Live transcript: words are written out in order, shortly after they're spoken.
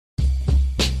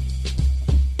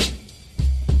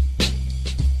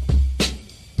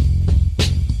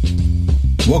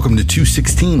Welcome to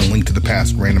 216, a Link to the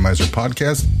Past randomizer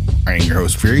podcast. I am your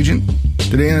host, Free Agent.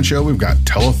 Today on the show, we've got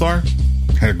Telethar.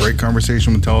 Had a great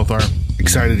conversation with Telethar.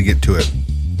 Excited to get to it.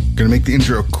 Going to make the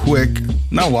intro quick.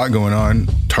 Not a lot going on.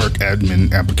 Tark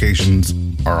admin applications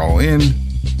are all in.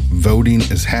 Voting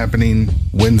is happening.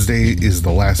 Wednesday is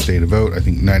the last day to vote. I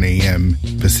think 9 a.m.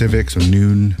 Pacific, so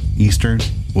noon Eastern.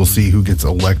 We'll see who gets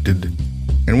elected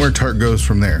and where Tark goes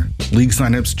from there. League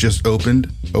signups just opened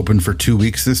for 2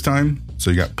 weeks this time. So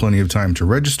you got plenty of time to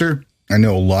register. I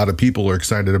know a lot of people are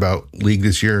excited about League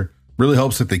this year. Really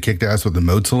helps that they kicked ass with the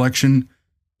mode selection.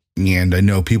 And I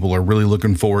know people are really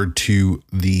looking forward to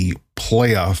the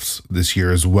playoffs this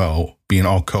year as well, being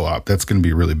all co-op. That's going to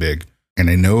be really big. And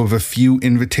I know of a few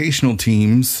invitational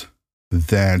teams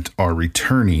that are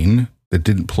returning that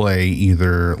didn't play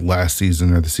either last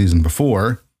season or the season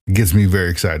before. It gets me very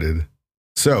excited.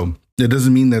 So it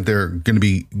doesn't mean that they're going to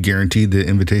be guaranteed the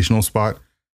invitational spot.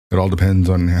 It all depends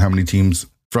on how many teams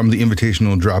from the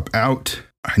invitational drop out.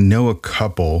 I know a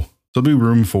couple. There'll be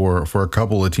room for a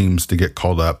couple of teams to get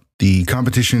called up. The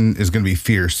competition is going to be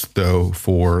fierce, though,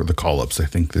 for the call-ups, I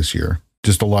think, this year.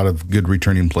 Just a lot of good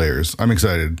returning players. I'm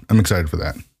excited. I'm excited for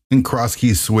that. And Cross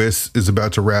Keys Swiss is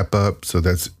about to wrap up, so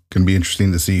that's going to be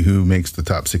interesting to see who makes the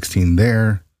top 16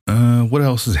 there. What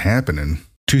else is happening?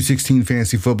 216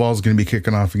 Fantasy Football is going to be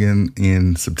kicking off again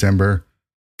in September.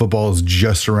 Football is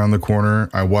just around the corner.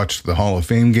 I watched the Hall of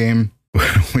Fame game,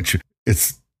 which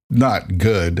it's not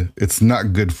good. It's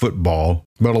not good football,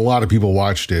 but a lot of people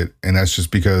watched it. And that's just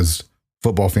because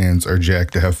football fans are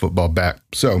jacked to have football back.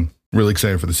 So really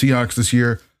excited for the Seahawks this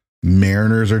year.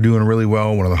 Mariners are doing really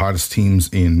well. One of the hottest teams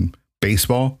in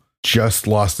baseball. Just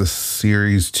lost a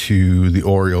series to the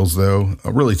Orioles, though.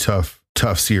 A really tough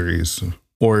series.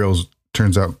 Orioles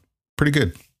turns out pretty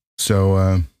good.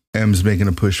 So, M's making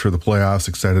a push for the playoffs.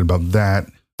 Excited about that.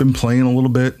 Been playing a little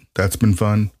bit. That's been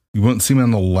fun. You won't see me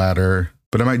on the ladder,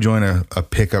 but I might join a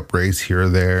pickup race here or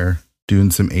there,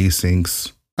 doing some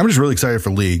asyncs. I'm just really excited for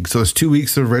League. So it's 2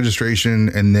 weeks of registration,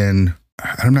 and then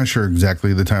I'm not sure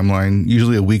exactly the timeline.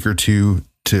 Usually a week or two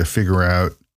to figure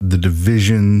out the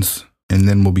divisions, and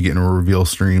then we'll be getting a reveal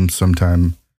stream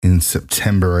sometime in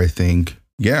September, I think.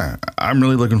 Yeah, I'm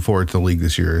really looking forward to League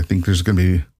this year. I think there's going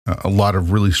to be a lot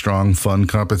of really strong, fun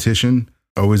competition.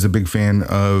 Always a big fan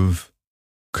of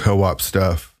co-op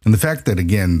stuff. And the fact that,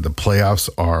 again, the playoffs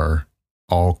are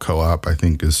all co-op, I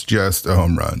think is just a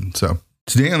home run. So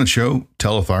today on the show,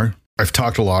 Telethar. I've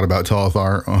talked a lot about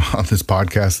Telethar on this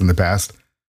podcast in the past.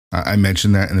 I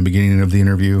mentioned that in the beginning of the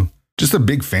interview. Just a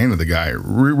big fan of the guy.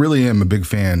 Really am a big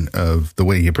fan of the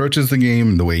way he approaches the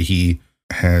game, the way he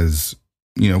has,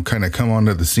 kind of come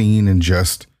onto the scene and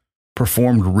just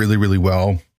performed really, really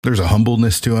well. There's a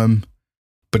humbleness to him,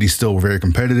 but he's still very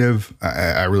competitive.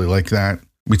 I really like that.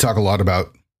 We talk a lot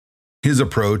about his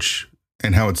approach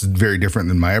and how it's very different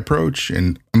than my approach.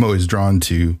 And I'm always drawn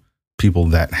to people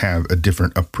that have a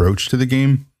different approach to the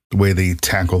game, the way they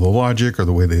tackle the logic or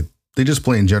the way they just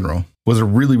play in general. It was a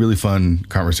really, really fun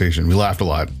conversation. We laughed a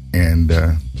lot and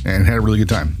had a really good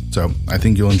time. So I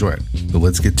think you'll enjoy it. So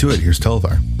let's get to it. Here's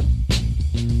Telethar.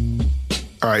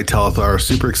 All right, Telethar,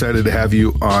 super excited to have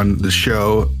you on the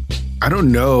show. I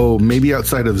don't know, maybe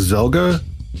outside of Zelga,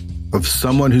 of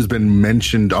someone who's been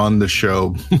mentioned on the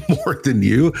show more than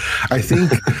you. I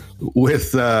think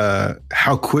with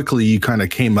how quickly you kind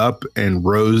of came up and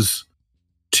rose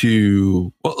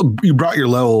to, well, you brought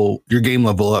your game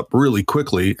level up really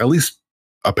quickly, at least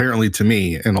apparently to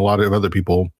me and a lot of other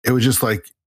people. It was just like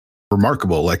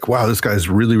remarkable. Like, wow, this guy's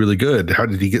really, really good. How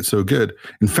did he get so good?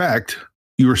 In fact,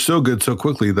 you were so good so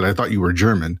quickly that I thought you were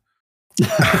German.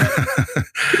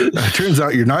 Turns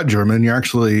out you're not German. You're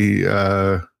actually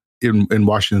in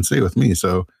Washington State with me.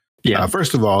 So, yeah.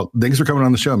 First of all, thanks for coming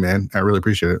on the show, man. I really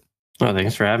appreciate it. Oh,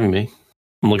 thanks for having me.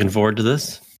 I'm looking forward to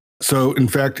this. So, in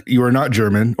fact, you are not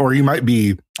German, or you might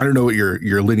be. I don't know what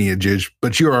your lineage is,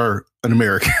 but you are an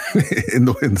American in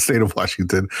the state of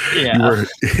Washington. Yeah.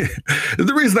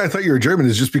 The reason I thought you were German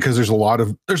is just because there's a lot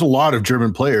of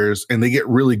German players, and they get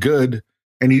really good.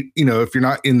 And if you're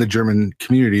not in the German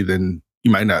community, then you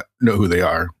might not know who they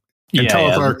are. And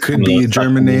Telethar could be a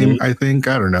German name, I think.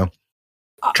 I don't know.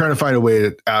 Trying to find a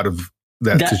way out of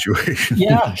that situation.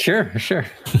 Yeah, sure.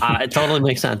 It totally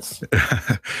makes sense.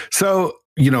 So,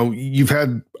 you've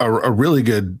had a really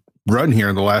good run here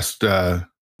in the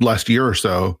last year or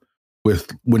so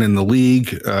with winning the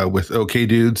league with OK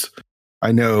Dudes.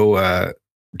 I know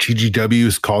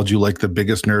GGW's called you like the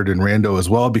biggest nerd in Rando as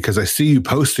well, because I see you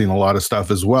posting a lot of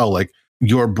stuff as well. Like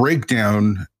your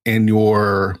breakdown and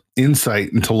your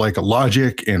insight into like a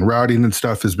logic and routing and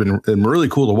stuff has been really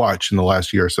cool to watch in the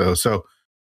last year or so. So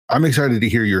I'm excited to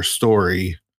hear your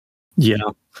story Yeah.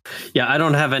 Yeah, I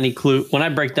don't have any clue. When I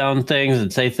break down things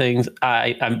and say things,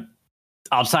 I'm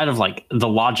outside of like the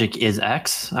logic is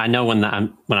X. I know when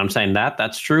I'm saying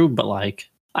that's true, but like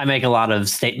I make a lot of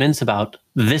statements about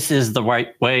this is the right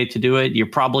way to do it. You're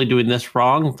probably doing this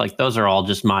wrong. Like those are all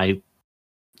just my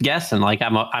guess, and like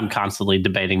I'm constantly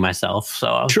debating myself.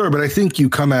 So Sure, but I think you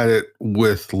come at it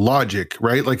with logic,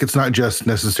 right? Like it's not just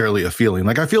necessarily a feeling.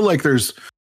 Like I feel like there's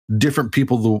different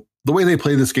people. The way they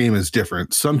play this game is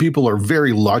different. Some people are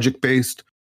very logic based.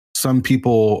 Some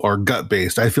people are gut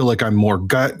based. I feel like I'm more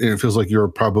gut, and it feels like you're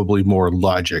probably more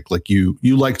logic. Like you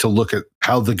like to look at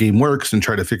how the game works and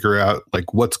try to figure out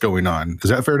like what's going on. Is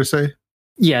that fair to say?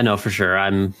 Yeah, no, for sure.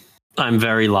 I'm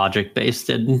very logic based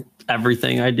in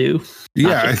everything I do.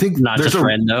 Yeah, I think not just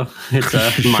rando. It's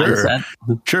a mindset.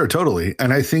 Sure, totally.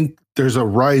 And I think there's a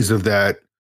rise of that,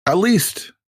 at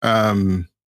least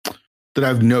that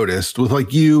I've noticed with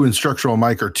like you and Structural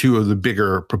Mike are two of the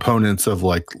bigger proponents of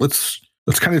like, let's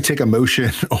kind of take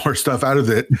emotion or stuff out of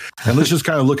it and let's just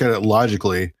kind of look at it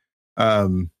logically.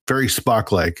 Very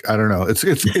Spock-like. I don't know. It's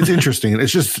interesting.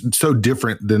 It's just so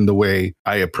different than the way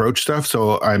I approach stuff.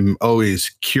 So I'm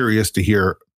always curious to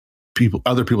hear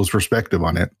other people's perspective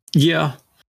on it. Yeah.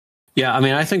 Yeah. I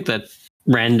mean, I think that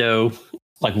rando,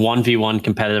 like 1v1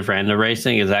 competitive rando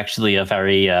racing is actually a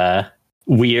very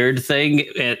weird thing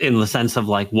in the sense of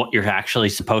like what you're actually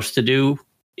supposed to do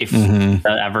if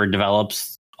that ever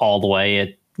develops all the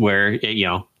way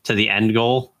to the end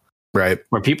goal. Right.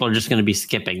 Where people are just going to be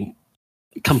skipping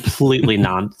completely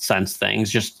nonsense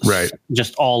things,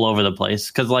 just all over the place.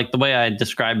 Because like the way I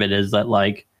describe it is that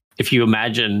like if you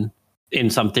imagine in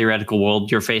some theoretical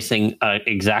world you're facing an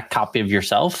exact copy of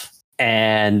yourself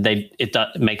and it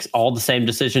makes all the same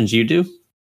decisions you do,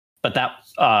 but that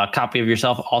copy of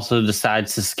yourself also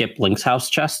decides to skip Link's house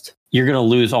chest, you're going to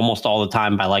lose almost all the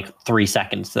time by like 3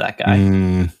 seconds to that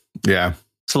guy. Yeah.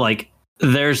 So like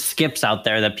there's skips out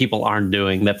there that people aren't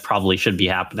doing that probably should be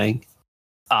happening.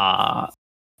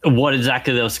 What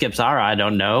exactly those skips are, I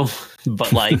don't know.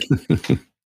 But like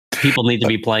people need to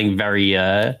be playing very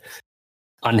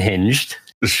unhinged.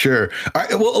 Sure.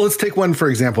 Well, let's take one for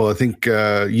example. I think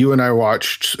you and I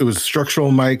watched, it was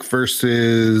Structural Mike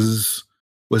versus,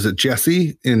 was it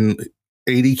Jesse in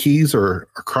 80 keys or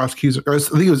cross keys? I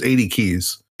think it was 80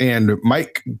 keys. And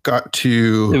Mike got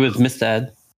to... It was Mr.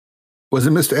 Ed. Was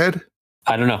it Mr. Ed?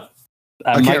 I don't know.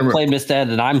 Mike played Mr. Ed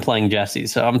and I'm playing Jesse,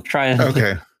 so I'm trying.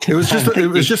 Okay. It was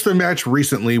just a match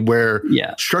recently where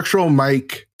Structural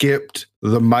Mike skipped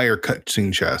the Meyer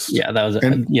cutscene chest. Yeah, that was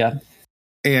it. Yeah.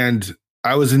 And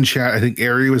I was in chat. I think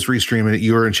Ari was restreaming it.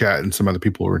 You were in chat and some other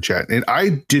people were in chat. And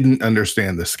I didn't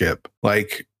understand the skip.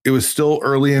 Like it was still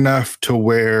early enough to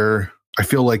where I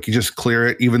feel like you just clear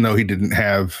it, even though he didn't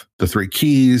have the 3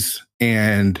 keys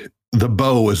and the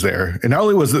bow was there. And not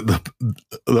only was it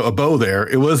the bow there,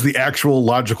 it was the actual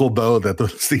logical bow that the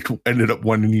seed ended up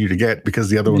wanting you to get because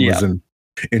the other one was in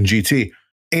GT.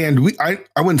 And I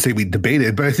wouldn't say we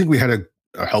debated, but I think we had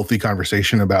a healthy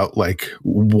conversation about like,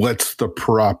 what's the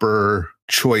proper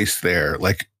choice there?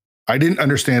 Like, I didn't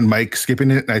understand Mike skipping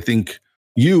it. And I think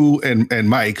you and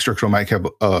Mike, Structural Mike, have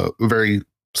a very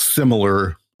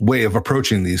similar way of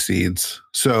approaching these seeds.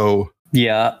 So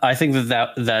yeah, I think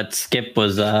that skip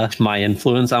was my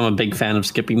influence. I'm a big fan of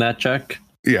skipping that check.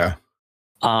 Yeah.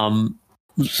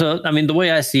 So, I mean, the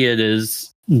way I see it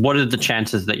is, what are the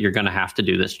chances that you're going to have to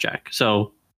do this check?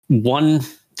 So one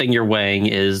thing you're weighing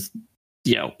is,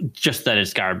 just that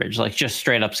it's garbage, like just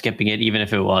straight up skipping it, even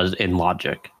if it was in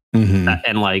logic.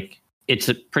 And like, it's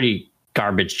a pretty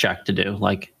garbage check to do.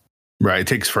 Like, right. It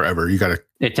takes forever.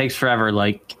 It takes forever.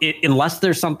 Like unless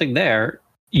there's something there,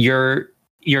 you're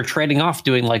trading off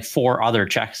doing like 4 other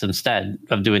checks instead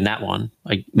of doing that one.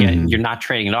 Like, you're not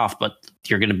trading it off, but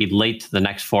you're going to be late to the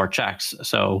next 4 checks.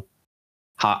 So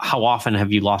how often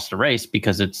have you lost a race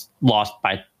because it's lost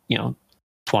by,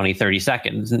 20, 30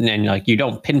 seconds? And then like, you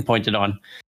don't pinpoint it on,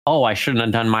 oh, I shouldn't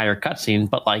have done Meyer cutscene,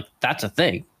 but like, that's a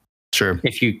thing. Sure.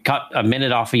 If you cut a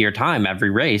minute off of your time every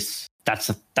race, that's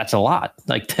a lot.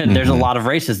 Like there's a lot of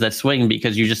races that swing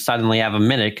because you just suddenly have a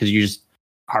minute because you just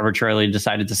arbitrarily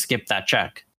decided to skip that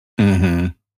check.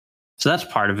 So that's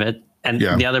part of it. And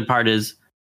the other part is,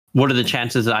 what are the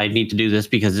chances that I need to do this?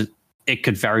 Because it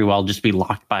could very well just be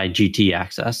locked by GT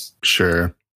access.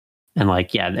 Sure. And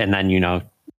like, and then,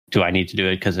 do I need to do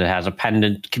it because it has a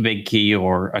pendant big key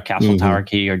or a castle tower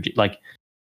key, or like,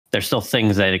 there's still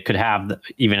things that it could have,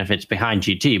 even if it's behind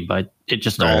GT, but it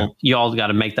just you all got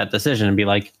to make that decision and be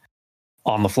like,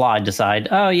 on the fly, decide,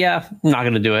 oh yeah, I'm not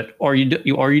going to do it, or you do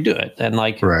it. And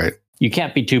like, you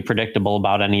can't be too predictable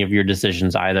about any of your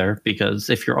decisions either, because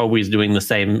if you're always doing the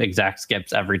same exact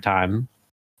skips every time,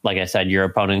 like I said, your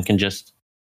opponent can just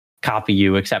copy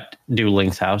you, except do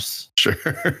Link's house. Sure.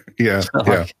 Yeah. So,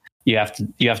 like, you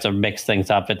have to mix things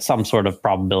up. It's some sort of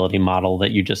probability model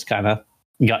that you just kind of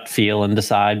gut feel and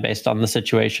decide based on the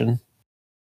situation.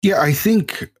 Yeah, I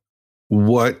think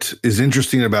what is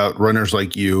interesting about runners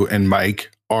like you and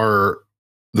Mike are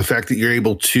the fact that you're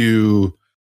able to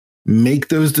make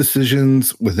those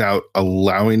decisions without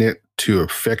allowing it to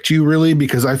affect you, really.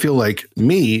 Because I feel like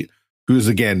me, who's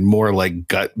again more like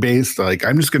gut based, like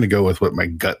I'm just going to go with what my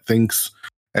gut thinks.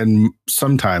 And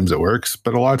sometimes it works,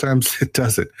 but a lot of times it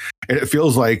doesn't. And it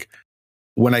feels like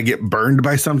when I get burned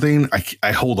by something,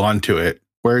 I hold on to it.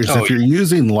 Whereas if you're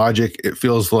using logic, it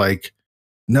feels like,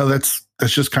 no, that's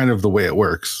just kind of the way it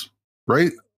works,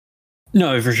 right?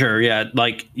 No, for sure. Yeah,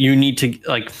 like you need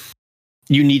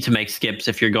to make skips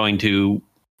if you're going to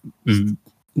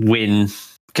win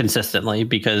consistently,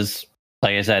 because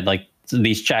like I said, like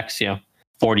these checks,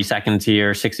 40 seconds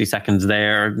here, 60 seconds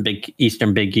there, big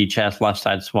Eastern Big Key chest, left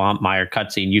side swamp, Mire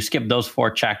cutscene. You skip those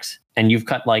 4 checks and you've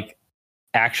cut like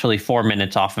actually 4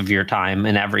 minutes off of your time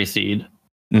in every seed.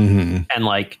 Mm-hmm. And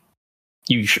like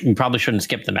you probably shouldn't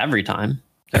skip them every time.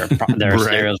 There are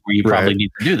scenarios where you probably need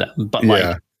to do them, but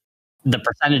like the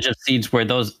percentage of seeds where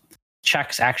those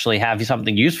checks actually have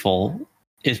something useful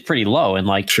is pretty low. And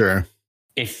like, sure,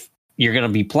 if you're going to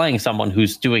be playing someone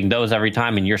who's doing those every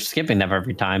time and you're skipping them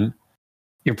every time,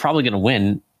 you're probably going to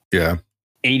win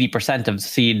 80% of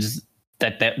seeds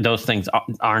that those things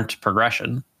aren't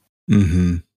progression.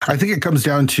 Mm-hmm. I think it comes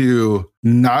down to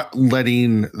not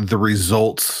letting the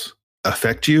results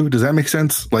affect you. Does that make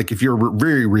sense? Like if you're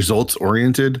very results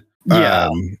oriented, I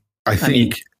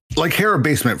think like Hera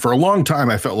Basement for a long time,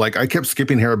 I felt like I kept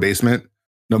skipping Hera Basement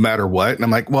no matter what. And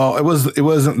I'm like, well, it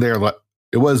wasn't there.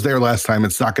 It was there last time.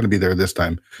 It's not going to be there this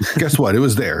time. Guess what? It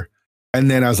was there.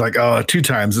 And then I was like, oh, 2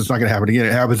 times. It's not going to happen again.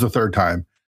 It happens the 3rd time.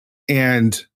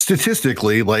 And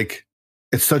statistically, like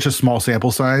it's such a small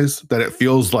sample size that it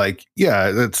feels like,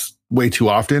 yeah, that's way too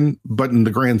often. But in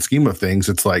the grand scheme of things,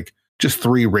 it's like just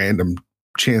 3 random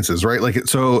chances, right? Like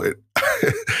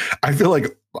I feel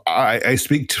like I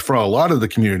speak for a lot of the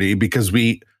community because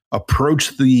we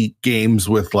approach the games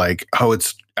with like, oh,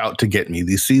 it's out to get me.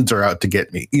 These seeds are out to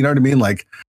get me. You know what I mean? Like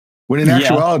when in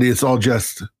actuality, it's all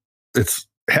just, it's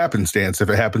happenstance if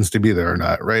it happens to be there or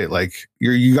not, right? Like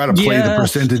you got to play the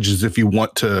percentages if you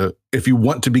want to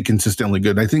be consistently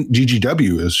good. And I think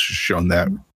GGW has shown that.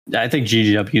 I think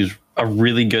GGW is a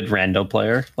really good rando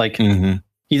player. Like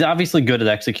he's obviously good at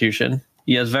execution.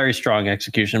 He has very strong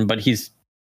execution, but he's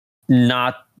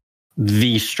not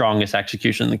the strongest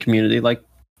execution in the community. Like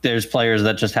there's players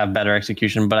that just have better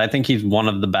execution, but I think he's one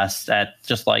of the best at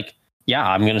just like,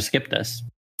 I'm going to skip this.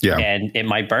 Yeah. And it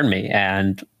might burn me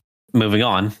and moving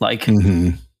on. Like,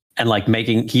 and like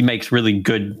he makes really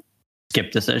good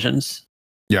skip decisions.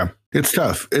 Yeah. It's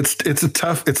tough.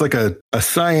 It's like a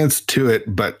science to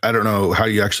it, but I don't know how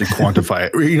you actually quantify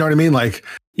it. You know what I mean? Like,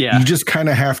 you just kind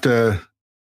of have to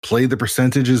play the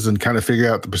percentages and kind of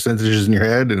figure out the percentages in your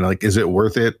head. And like, is it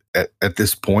worth it at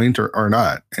this point or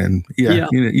not? And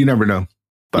you never know.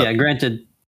 But granted,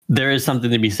 there is something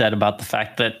to be said about the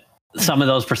fact that some of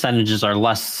those percentages are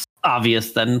less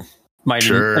obvious than might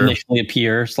initially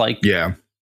appear. It's like,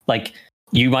 like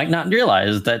you might not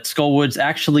realize that Skullwoods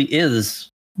actually is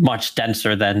much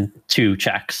denser than 2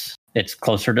 checks. It's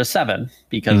closer to 7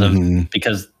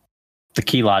 because the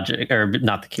key logic, or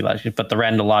not the key logic, but the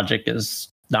random logic is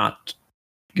not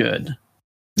good.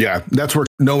 Yeah, that's where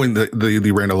knowing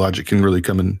the random logic can really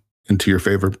come into your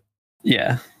favor.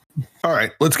 Yeah. All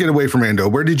right, let's get away from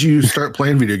rando. Where did you start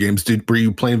playing video games? Were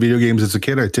you playing video games as a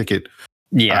kid? I take it.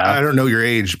 Yeah. I don't know your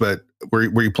age, but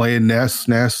were you playing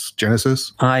NES,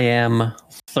 Genesis? I am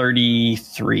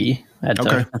 33. I had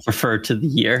to refer to the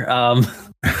year.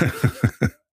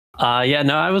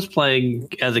 I was playing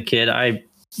as a kid.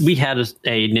 We had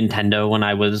a Nintendo when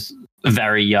I was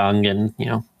very young, and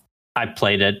I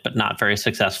played it, but not very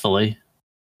successfully.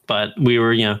 But we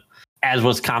were, as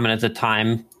was common at the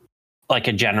time, like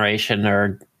a generation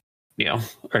or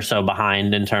so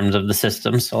behind in terms of the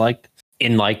system. So like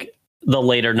in like the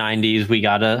later 90s, we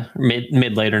got a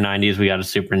mid later 90s, we got a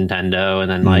Super Nintendo, and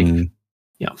then like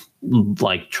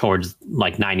like towards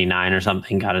like 99 or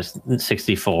something, got a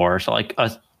 64. So like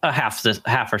a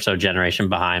half or so generation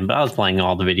behind. But I was playing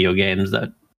all the video games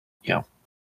that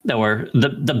that were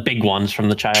the big ones from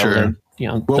the childhood.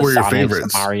 What were your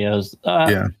favorites? Mario's.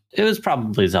 It was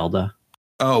probably Zelda.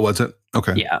 Oh, was it?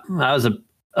 Okay. Yeah, I was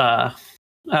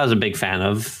a big fan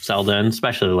of Zelda, and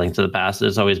especially Link to the Past.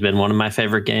 It's always been one of my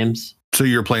favorite games. So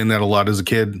you were playing that a lot as a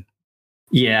kid?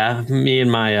 Yeah, me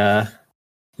and my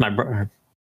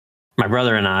my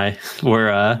brother and I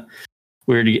were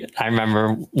I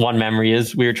remember one memory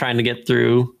is we were trying to get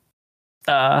through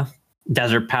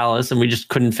Desert Palace, and we just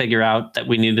couldn't figure out that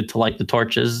we needed to light the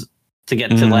torches to get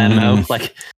to Landmo.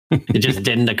 Like, it just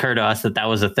didn't occur to us that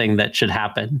was a thing that should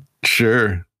happen.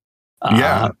 Sure.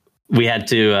 Yeah. We had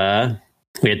to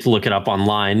look it up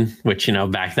online, which,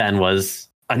 back then was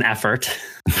an effort.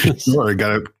 Sure, you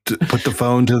got to put the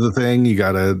phone to the thing. You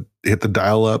got to hit the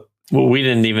dial up. Well, we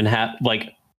didn't even have,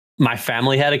 like, my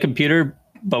family had a computer,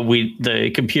 but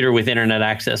the computer with internet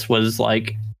access was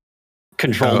like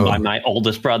controlled by my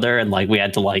oldest brother, and like we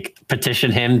had to like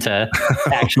petition him to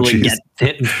actually get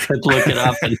it to look it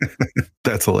up. And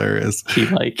that's hilarious. He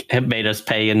like made us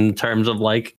pay in terms of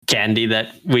like candy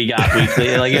that we got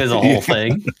weekly. Like, it was a whole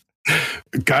thing.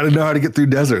 Got to know how to get through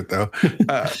desert though.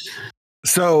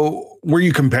 So were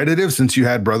you competitive since you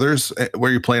had brothers?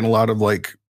 Were you playing a lot of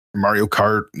like Mario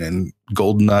Kart and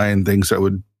GoldenEye and things that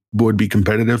would be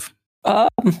competitive?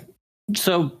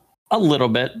 So a little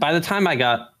bit. By the time I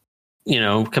got,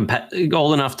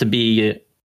 old enough to be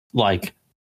like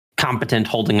competent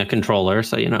holding a controller,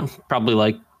 so probably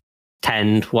like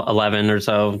 10, 11 or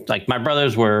so. Like, my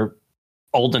brothers were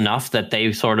old enough that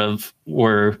they sort of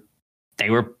were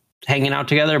hanging out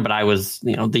together, but I was,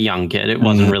 the young kid. It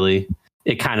wasn't really.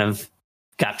 It kind of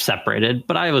got separated,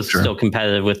 but I was still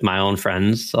competitive with my own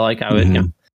friends. So like I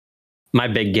would, my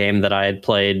big game that I had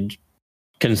played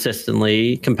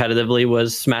consistently competitively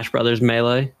was Smash Brothers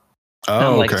Melee.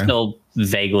 I'm like still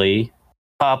vaguely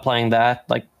playing that.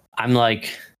 Like I'm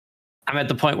at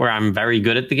the point where I'm very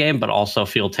good at the game, but also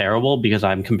feel terrible because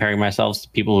I'm comparing myself to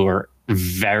people who are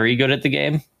very good at the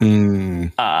game.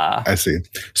 I see.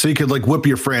 So you could like whip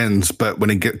your friends, but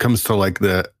when it comes to like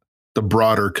the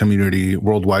broader community,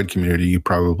 worldwide community, you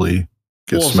probably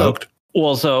get smoked.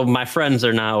 So my friends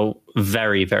are now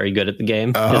very, very good at the game.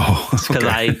 Because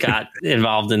I got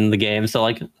involved in the game. So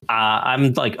like,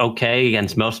 I'm like okay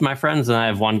against most of my friends, and I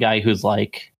have one guy who's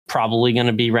like probably going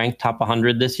to be ranked top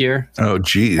 100 this year. Oh,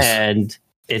 geez. And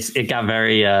it got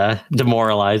very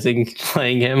demoralizing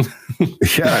playing him.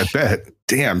 Yeah, I bet.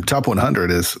 Damn, top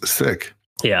 100 is sick.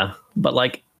 Yeah, but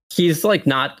like he's like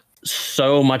not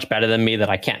so much better than me that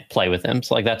I can't play with him.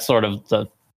 So like that's sort of the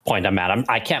point I'm at.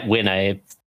 I can't win a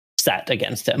set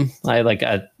against him. I like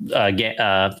a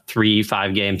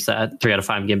 3-5 game set, 3 out of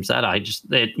 5 game set.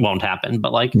 It won't happen.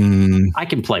 But like I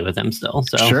can play with him still.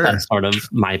 So that's sort of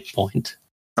my point.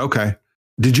 Okay.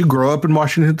 Did you grow up in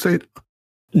Washington State?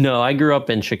 No, I grew up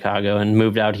in Chicago and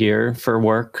moved out here for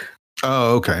work.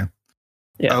 Oh, okay.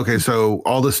 Yeah. Okay, so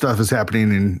all this stuff is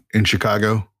happening in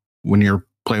Chicago when you're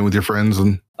playing with your friends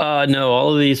and. No,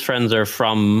 all of these friends are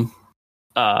from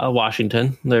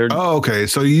Washington. Okay.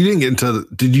 So you didn't get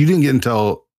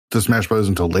into the Smash Bros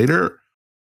until later?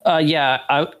 Yeah.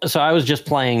 I was just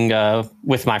playing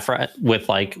with my friend, with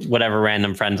like whatever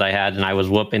random friends I had, and I was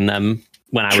whooping them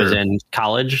when I was in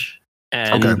college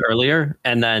and earlier,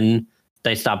 and then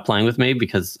they stopped playing with me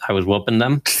because I was whooping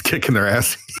them, just kicking their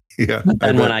ass. Yeah.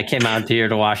 And when I came out here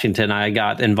to Washington, I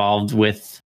got involved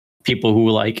with people who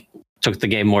like took the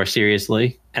game more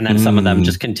seriously, and then some of them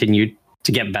just continued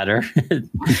to get better.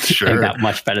 Sure. And got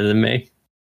much better than me.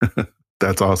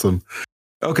 That's awesome.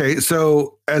 Okay,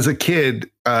 so as a kid,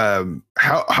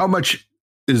 how much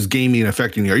is gaming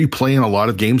affecting you? Are you playing a lot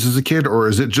of games as a kid, or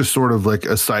is it just sort of like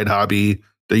a side hobby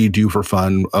that you do for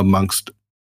fun amongst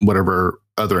whatever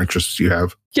other interests you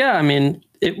have? Yeah, I mean,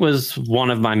 it was one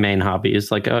of my main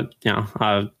hobbies. Like, I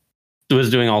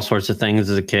was doing all sorts of things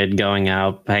as a kid, going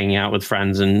out, hanging out with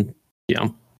friends, and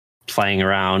playing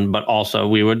around. But also,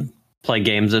 we would play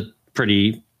games a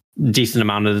pretty decent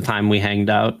amount of the time we hanged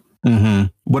out.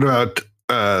 What about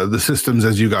the systems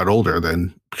as you got older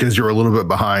then? Because you were a little bit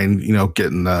behind,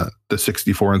 getting the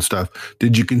 64 and stuff.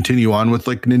 Did you continue on with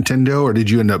like Nintendo, or did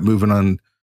you end up moving on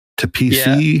to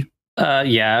PC?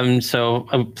 Yeah. So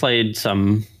I played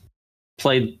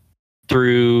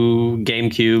through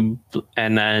GameCube,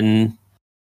 and then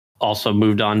also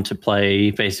moved on to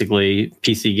play basically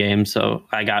PC games. So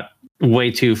I got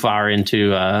way too far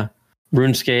into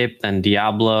RuneScape, then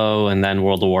Diablo, and then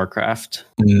World of Warcraft.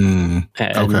 And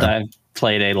I've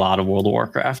played a lot of World of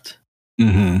Warcraft.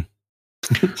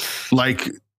 Like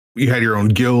you had your own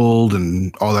guild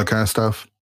and all that kind of stuff?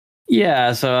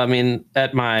 Yeah. So, I mean,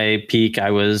 at my peak,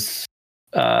 I was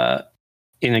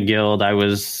in a guild. I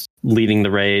was leading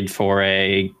the raid for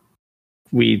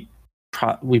we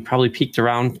probably peaked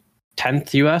around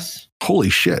 10th US. Holy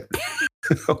shit.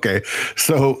 Okay.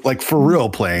 So like for real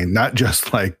playing, not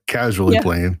just like casually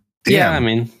playing. Damn. Yeah. I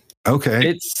mean,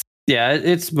 okay.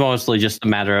 It's mostly just a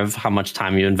matter of how much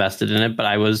time you invested in it. But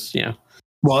I was,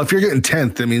 Well, if you're getting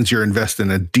 10th, that means you're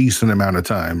investing a decent amount of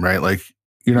time, right? Like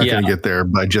you're not going to get there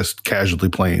by just casually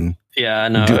playing. Yeah,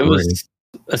 no, it was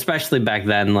especially back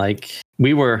then. Like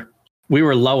we were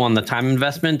low on the time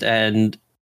investment, and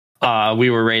we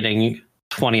were rating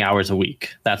 20 hours a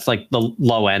week. That's like the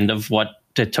low end of what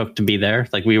it took to be there.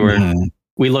 Like we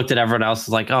looked at everyone else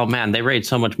like, oh man, they raid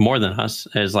so much more than us.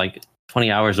 It's like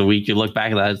 20 hours a week. You look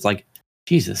back at that, it's like,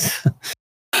 Jesus,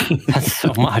 that's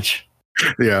so much.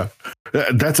 Yeah,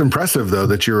 that's impressive though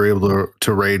that you were able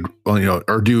to raid, well,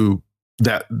 or do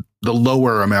that the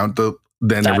lower amount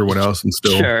than everyone else and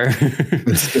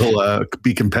still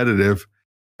be competitive.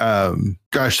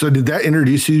 Gosh, so did that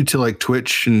introduce you to like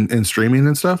Twitch and streaming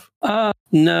and stuff?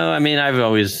 No, I mean I've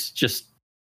always just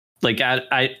like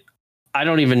I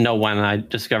don't even know when I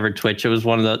discovered Twitch. It was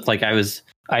one of the like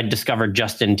I discovered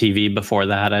Justin TV before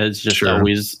that. It's just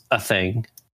always a thing.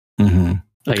 Mm-hmm.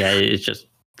 Like it's just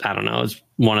I don't know. It's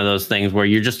one of those things where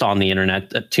you're just on the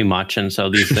internet too much, and so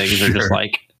these things are just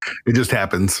like it just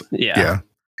happens. Yeah.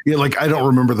 Like I don't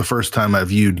remember the first time I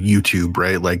viewed YouTube.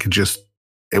 Right, like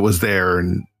it was there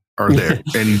and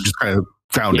you just kind of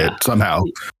found it somehow.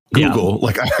 Google,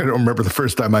 like I don't remember the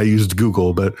first time I used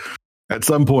Google, but at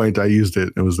some point I used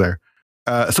it. It was there.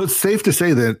 So it's safe to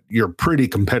say that you're pretty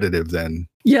competitive then.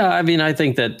 Yeah, I mean, I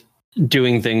think that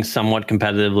doing things somewhat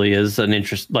competitively is an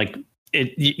interest. Like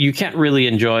you can't really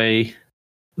enjoy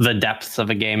the depths of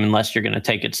a game unless you're going to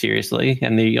take it seriously.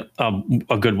 And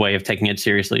a good way of taking it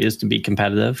seriously is to be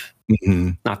competitive.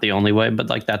 Mm-hmm. Not the only way, but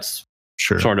like that's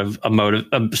sort of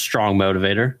a strong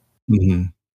motivator. Mm-hmm.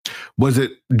 Was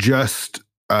it just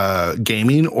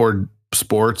gaming or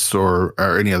sports or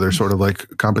any other sort of like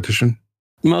competition?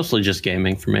 Mostly just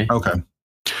gaming for me. Okay.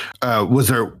 Was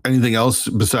there anything else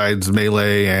besides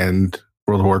Melee and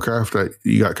World of Warcraft that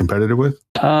you got competitive with?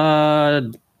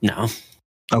 No.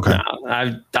 Okay.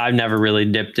 No, I've never really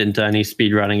dipped into any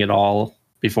speedrunning at all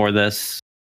before this.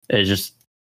 It's just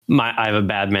I have a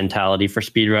bad mentality for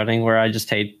speedrunning where I just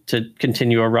hate to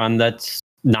continue a run that's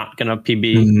not going to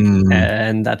PB,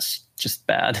 and that's just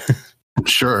bad.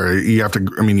 Sure. You have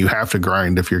to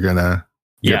grind if you're going to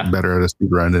get better at a speed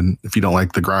run. And if you don't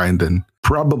like the grind, then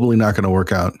probably not going to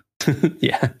work out.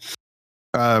 Yeah.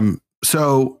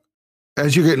 So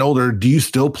as you're getting older, do you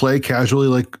still play casually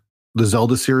like the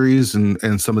Zelda series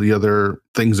and some of the other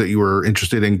things that you were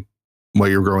interested in while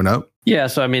you were growing up? Yeah.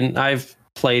 So, I mean, I've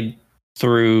played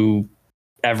through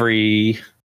every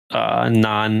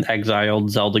non-exiled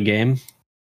Zelda game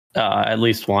at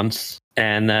least once.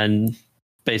 And then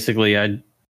basically I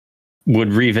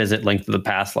would revisit Link to the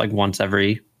Past like once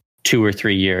every 2 or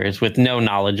 3 years with no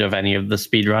knowledge of any of the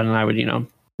speedrun. And I would,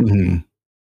 mm-hmm.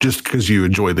 Just because you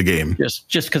enjoy the game.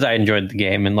 Just because I enjoyed the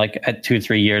game. And like at 2 or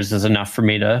 3 years is enough for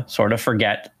me to sort of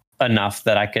forget enough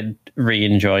that I could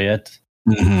re-enjoy it.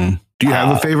 Mm-hmm. Do you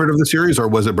have a favorite of the series, or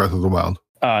was it Breath of the Wild?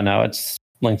 No, it's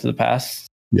Link to the Past.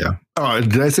 Yeah. Oh,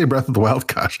 did I say Breath of the Wild?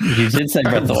 Gosh. You did say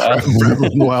Breath of the Wild. Breath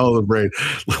of the Wild of Brain.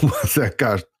 What's that?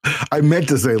 Gosh. I meant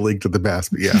to say Link to the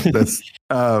Past, but yeah, that's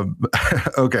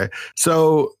okay.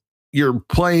 So you're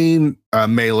playing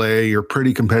Melee, you're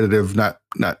pretty competitive, not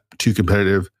too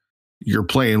competitive. You're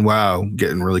playing WoW,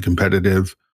 getting really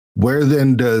competitive. Where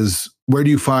do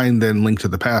you find then Link to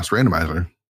the Past randomizer?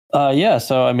 Yeah,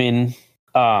 so I mean,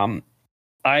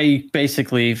 I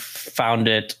basically found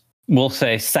it, we'll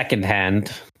say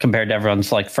secondhand compared to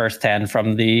everyone's like firsthand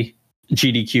from the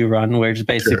GDQ run, where it's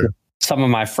basically some of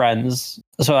my friends.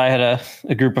 So I had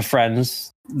a group of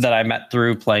friends that I met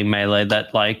through playing Melee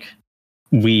that like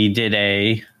we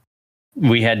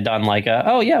had done like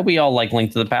we all like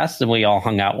Link to the Past, and we all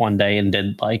hung out one day and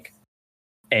did like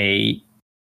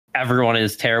everyone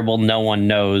is terrible, no one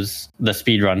knows the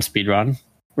speedrun.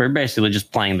 We're basically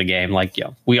just playing the game. Like,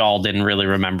 we all didn't really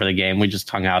remember the game. We just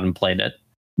hung out and played it.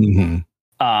 Mm-hmm.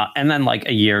 And then like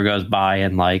a year goes by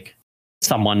and like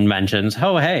someone mentions,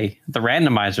 oh, hey, the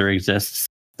randomizer exists.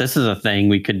 This is a thing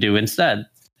we could do instead.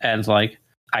 And it's like,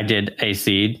 I did a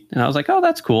seed and I was like, oh,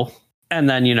 that's cool. And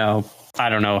then, I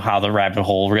don't know how the rabbit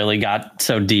hole really got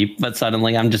so deep, but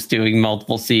suddenly I'm just doing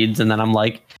multiple seeds. And then I'm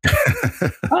like,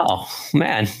 oh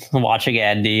man, I'm watching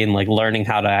Andy and like learning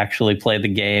how to actually play the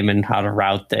game and how to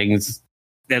route things,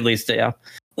 at least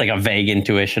like a vague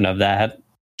intuition of that.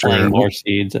 Playing more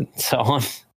seeds and so on.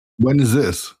 When is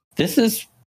this? This is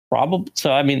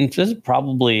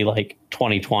probably like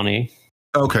 2020.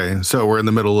 Okay, so we're in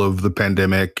the middle of the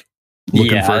pandemic,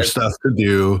 looking for stuff to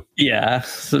do. Yeah,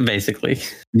 so basically.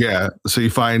 Yeah, so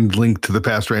you find Link to the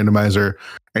Past randomizer,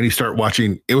 and you start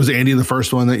watching. It was Andy the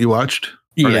first one that you watched?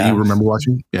 Or that you remember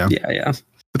watching? Yeah. Yeah.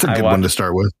 That's a good one to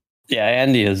start with. Yeah,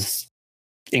 Andy is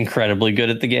incredibly good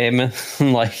at the game.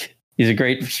 Like, he's a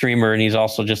great streamer, and he's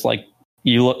also just like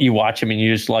you watch him and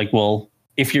you just like, well,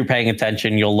 if you're paying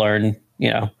attention, you'll learn,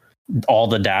 all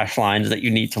the dash lines that you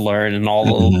need to learn and all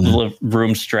the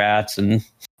room strats and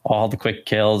all the quick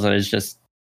kills. And it's just,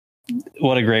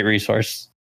 what a great resource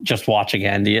just watching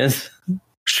Andy is.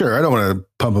 Sure. I don't want to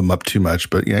pump him up too much,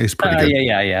 but yeah, he's pretty good.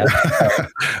 Yeah.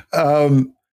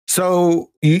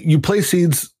 So you play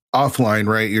seeds offline,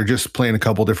 right? You're just playing a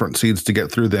couple different seeds to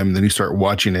get through them. And then you start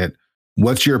watching it.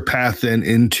 What's your path then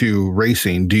into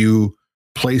racing? Do you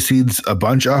play seeds a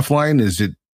bunch offline?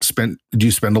 Do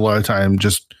you spend a lot of time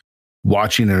just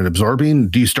watching and absorbing?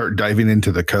 Do you start diving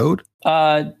into the code?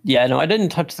 I didn't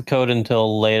touch the code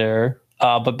until later.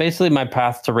 But basically my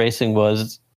path to racing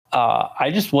was, I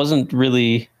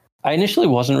initially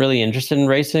wasn't really interested in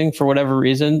racing for whatever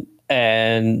reason.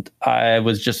 And I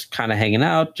was just kind of hanging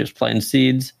out, just playing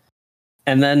seeds.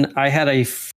 And then I had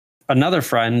another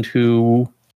friend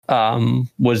who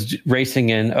was racing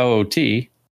in OOT.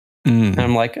 And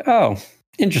I'm like, oh,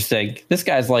 interesting. This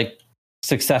guy's like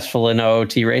successful in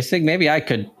OOT racing. Maybe I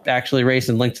could actually race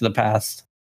in Link to the Past.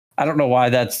 I don't know why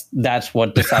that's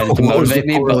what decided to motivate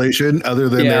me. Correlation, other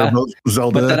than they're both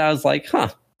Zelda. But then I was like,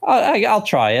 I'll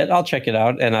try it. I'll check it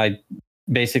out. And I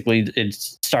basically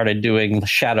started doing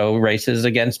shadow races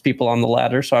against people on the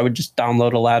ladder. So I would just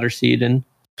download a ladder seed and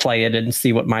play it and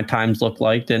see what my times looked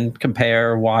like and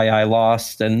compare why I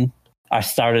lost. And I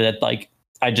started at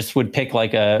I just would pick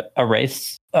like a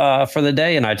race for the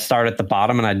day, and I'd start at the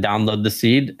bottom and I'd download the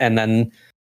seed. And then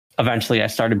eventually I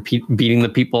started beating the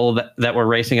people that were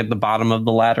racing at the bottom of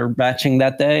the ladder matching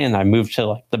that day. And I moved to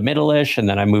like the middle-ish, and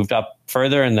then I moved up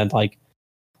further. And then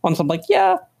once I'm like,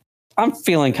 yeah, I'm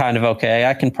feeling kind of okay.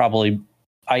 I can probably,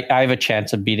 I have a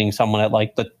chance of beating someone at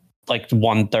like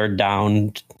 1/3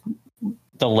 down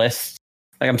the list.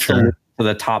 Like I'm still for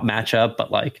the top matchup,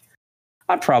 but like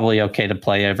I'm probably okay to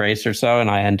play a race or so.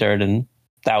 And I entered, and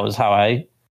that was how I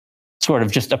sort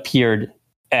of just appeared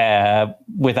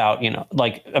without,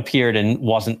 appeared and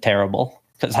wasn't terrible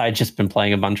because I had just been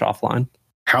playing a bunch offline.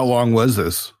 How long was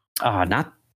this? I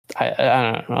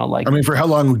don't know. For how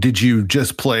long did you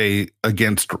just play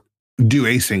against do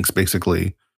asyncs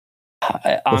basically?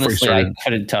 Honestly, I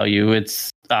couldn't tell you.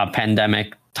 It's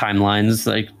pandemic timelines.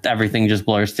 Like everything just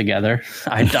blurs together.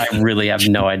 I really have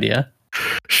no idea.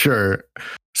 Sure.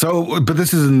 So, but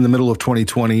this is in the middle of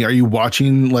 2020. Are you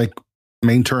watching like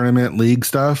main tournament league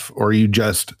stuff, or are you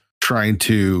just trying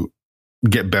to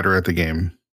get better at the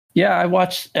game? Yeah, I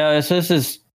watched. So this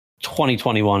is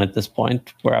 2021 at this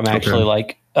point, where I'm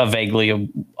actually vaguely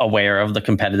aware of the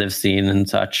competitive scene and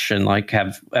such, and like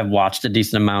have watched a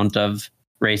decent amount of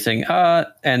racing.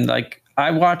 And like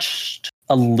I watched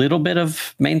a little bit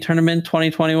of main tournament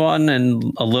 2021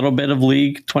 and a little bit of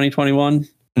league 2021.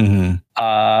 Mm-hmm.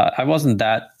 I wasn't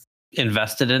that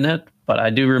invested in it, but I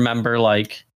do remember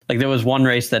like there was one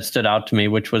race that stood out to me,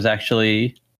 which was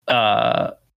actually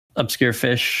Obscure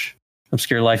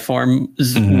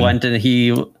Lifeform went, and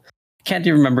he can't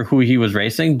even remember who he was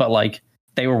racing, but like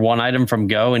they were one item from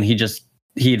go, and he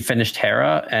had finished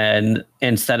Hera, and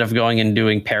instead of going and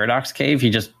doing Paradox Cave, he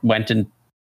just went and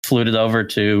fluted over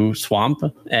to Swamp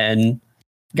and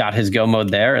got his go mode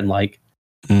there, and like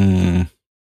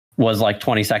was like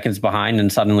 20 seconds behind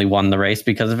and suddenly won the race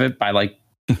because of it by like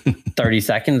 30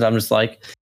 seconds. I'm just like,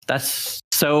 that's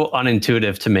so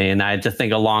unintuitive to me. And I had to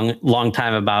think a long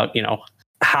time about,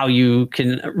 how you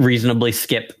can reasonably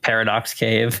skip Paradox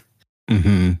Cave,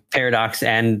 Paradox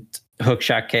and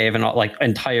Hookshot Cave, and all, like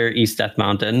entire East Death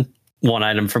Mountain, one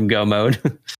item from go mode.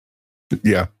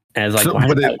 Yeah. And it's like, why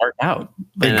did that work out?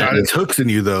 It got its hooks in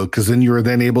you though, because then you were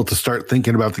then able to start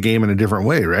thinking about the game in a different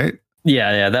way, right?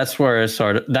 Yeah. That's where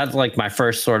that's like my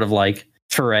first sort of like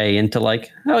foray into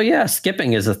like, oh yeah,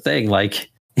 skipping is a thing.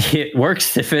 Like it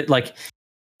works if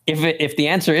the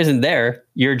answer isn't there,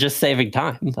 you're just saving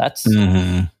time. That's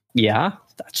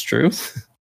that's true.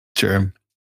 Sure.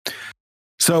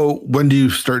 So when do you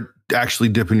start actually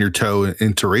dipping your toe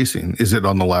into racing? Is it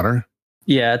on the ladder?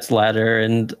 Yeah, it's ladder.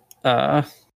 And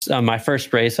my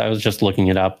first race, I was just looking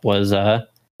it up, was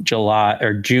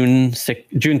June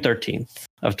 13th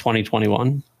of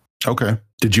 2021. Okay.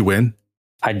 Did you win?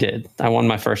 I did. I won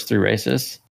my first 3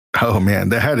 races. Oh man,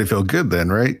 that had to feel good then,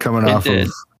 right? Coming off of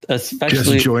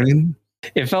especially just joining.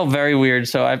 It felt very weird.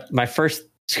 So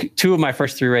two of my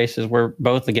first 3 races were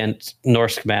both against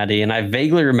Norsk Maddie, and I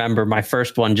vaguely remember my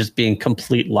first one just being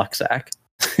complete luck sack.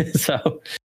 So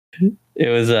it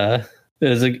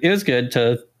was good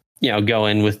to go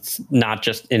in with not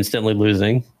just instantly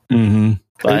losing. Mm-hmm.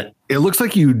 But it looks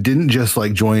like you didn't just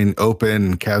like join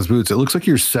Open Cas Boots. It looks like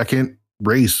your second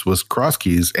race was Cross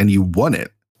Keys and you won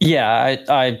it. Yeah,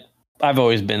 I've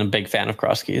always been a big fan of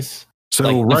cross keys. So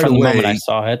like, right from away, the moment I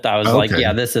saw it, I was like,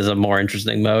 yeah, this is a more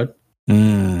interesting mode.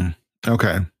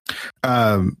 Okay.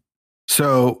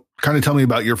 So kind of tell me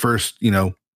about your first,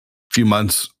 few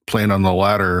months playing on the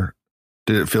ladder.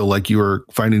 Did it feel like you were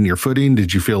finding your footing?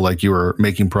 Did you feel like you were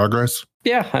making progress?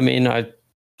 Yeah, I mean,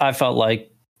 I felt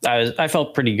like I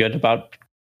felt pretty good about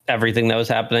everything that was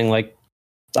happening. Like,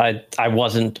 I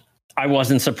wasn't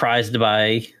surprised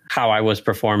by how I was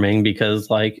performing, because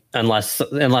like unless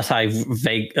I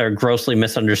vague or grossly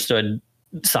misunderstood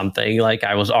something, like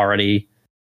I was already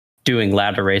doing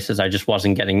ladder races. I just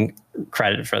wasn't getting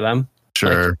credit for them.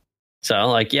 Sure.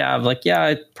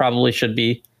 I probably should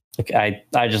be. Like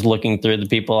I just looking through the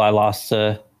people I lost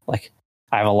to, like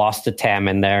I have a loss to Tam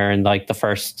in there, and like the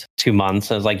first 2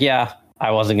 months, I was like, yeah,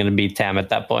 I wasn't going to beat Tam at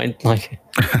that point. Like,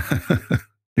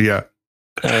 yeah,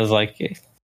 I was like,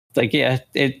 yeah,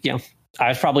 I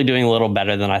was probably doing a little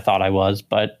better than I thought I was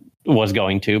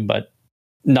going to, but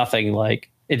nothing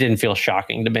like it didn't feel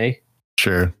shocking to me.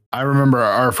 Sure. I remember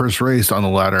our first race on the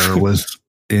ladder was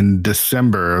in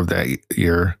December of that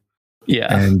year.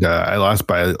 Yeah. And I lost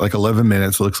by like 11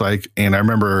 minutes, looks like. And I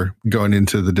remember going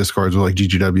into the Discords with like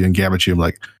GGW and Gamachi. I'm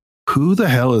like, who the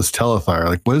hell is Telethar?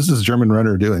 Like, what is this German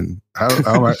runner doing? How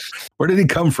am I, where did he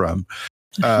come from?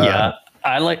 Yeah.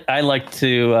 I like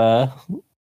to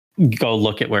go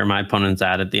look at where my opponent's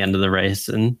at the end of the race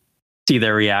and see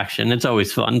their reaction. It's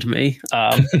always fun to me.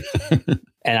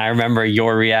 And I remember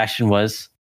your reaction was,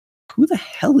 who the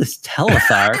hell is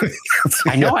Telethar?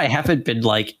 I know I haven't been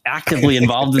like actively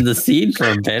involved in the scene for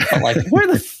a bit, but like,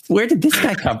 where did this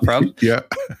guy come from? Yeah.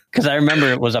 Because I remember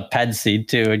it was a PED seed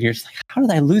too. And you're just like, how did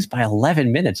I lose by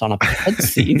 11 minutes on a PED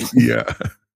seed? Yeah.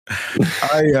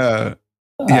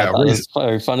 It's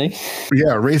very funny.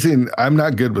 Yeah, racing. I'm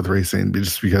not good with racing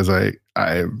just because I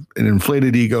have an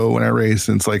inflated ego when I race.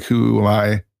 And it's like, who am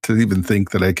I to even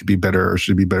think that I could be better or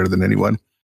should be better than anyone?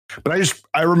 But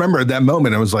I remember at that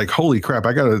moment, I was like, holy crap,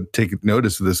 I got to take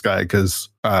notice of this guy because,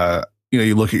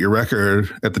 you look at your record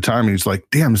at the time and it's like,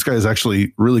 damn, this guy is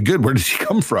actually really good. Where did he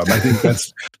come from? I think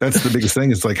that's the biggest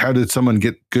thing. It's like, how did someone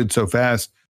get good so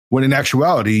fast when in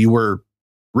actuality you were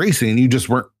racing? You just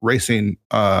weren't racing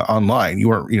online. You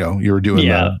weren't, you were doing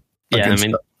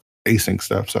acing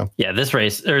stuff. So yeah, this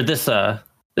race or this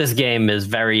game is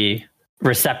very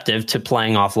receptive to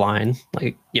playing offline.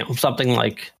 Like, something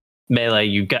like Melee,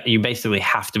 you basically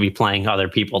have to be playing other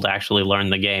people to actually learn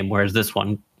the game. Whereas this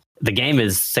one, the game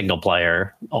is single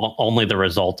player. Only the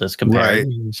result is compared. Right.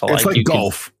 So it's like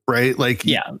golf, right? Like,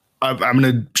 yeah, I'm going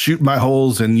to shoot my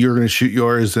holes and you're going to shoot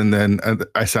yours. And then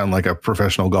I sound like a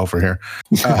professional golfer here.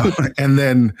 And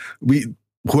then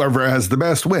whoever has the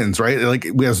best wins, right? Like,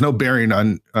 it has no bearing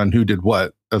on who did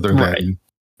what other than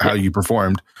how you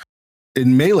performed.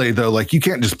 In Melee, though, like, you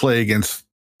can't just play against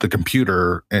the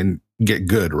computer and get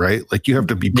good, right? Like, you have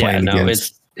to be playing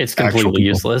against it's completely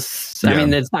useless. I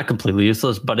mean, it's not completely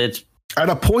useless, but it's at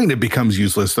a point it becomes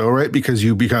useless though, right? Because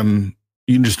you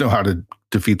just know how to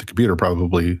defeat the computer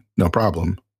probably no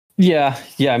problem. Yeah.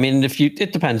 I mean,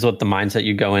 it depends what the mindset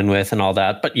you go in with and all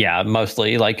that, but yeah,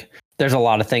 mostly like there's a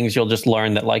lot of things you'll just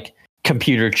learn that like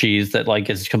computer cheese that like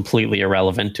is completely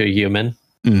irrelevant to a human.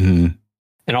 Mm-hmm.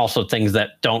 And also things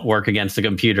that don't work against the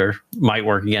computer might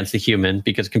work against a human,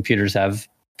 because computers have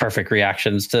perfect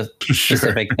reactions to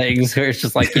specific things where it's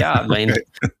just like, I mean,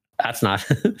 that's not.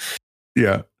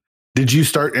 Yeah. Did you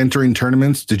start entering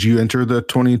tournaments? Did you enter the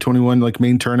 2021 like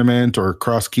main tournament or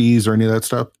cross keys or any of that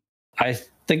stuff? I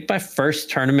think my first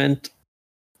tournament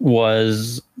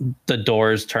was the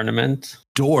Doors tournament.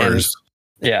 Doors?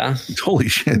 Yeah. Holy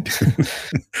shit.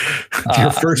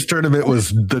 Your first tournament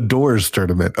was the Doors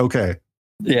tournament. Okay.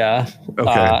 Yeah.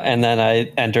 Okay. And then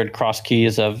I entered cross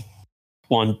keys of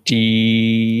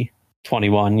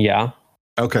 2021. Yeah.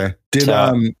 Okay.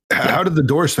 How did the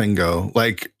Doors thing go?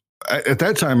 Like, at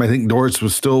that time, I think Doors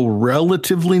was still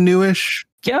relatively newish.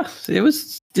 Yeah,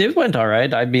 it went all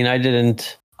right. I mean, I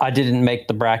didn't make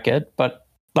the bracket, but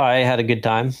I had a good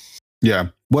time. Yeah.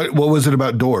 What was it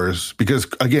about Doors? Because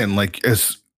again, like,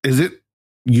 is it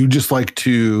you just like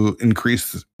to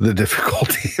increase the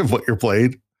difficulty of what you're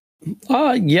playing?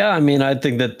 Yeah. I mean, I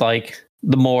think that like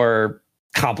the more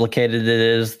complicated it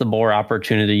is, the more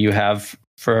opportunity you have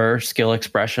for skill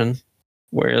expression.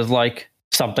 Whereas like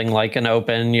something like an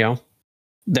open,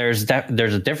 there's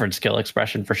a different skill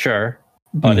expression for sure,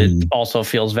 but it also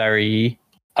feels very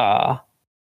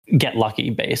get lucky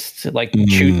based. Like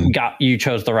you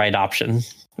chose the right option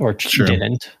or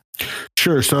didn't.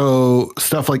 Sure. So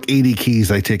stuff like 80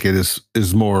 keys, I take it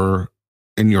is more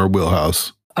in your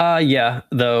wheelhouse. Yeah.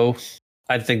 Though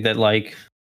I think that like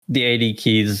the 80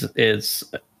 keys is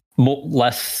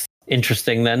less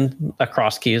interesting than a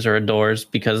cross keys or a doors,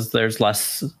 because there's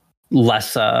less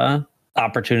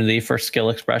opportunity for skill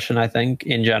expression, I think,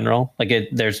 in general. Like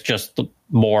there's just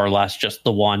more or less just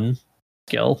the one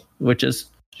skill, which is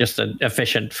just an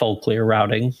efficient full clear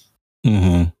routing.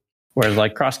 Mm-hmm. Whereas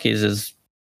like cross keys is,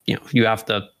 you have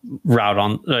to route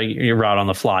on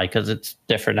the fly, because it's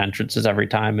different entrances every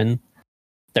time, and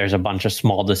there's a bunch of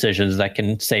small decisions that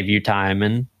can save you time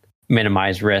and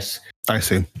minimize risk. I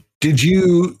see. Did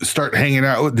you start hanging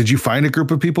out with, did you find a group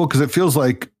of people? Because it feels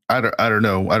like, I don't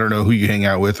know who you hang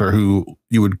out with or who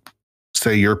you would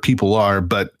say your people are,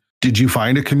 but did you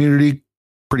find a community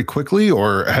pretty quickly,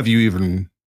 or have you even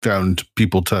found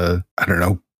people to, I don't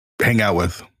know, hang out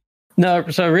with? No,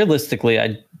 so realistically,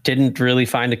 I didn't really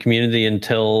find a community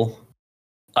until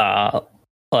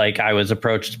like I was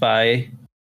approached by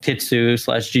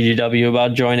Hitsu/GGW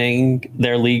about joining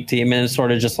their league team, and it's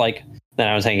sort of just like, then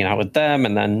I was hanging out with them,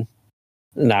 and then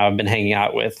now I've been hanging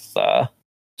out with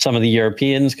some of the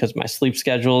Europeans because my sleep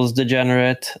schedule is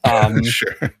degenerate.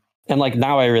 Sure. And like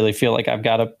now I really feel like I've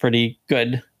got a pretty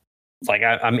good, like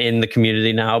I'm in the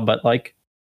community now, but like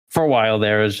for a while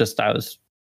there, it was just, I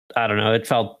don't know, it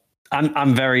felt,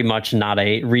 I'm very much not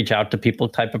a reach out to people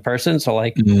type of person. So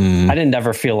like I didn't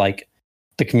ever feel like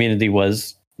the community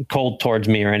was cold towards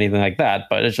me or anything like that,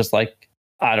 but it's just like,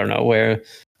 I don't know, where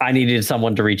I needed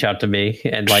someone to reach out to me,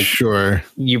 and like, sure,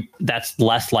 that's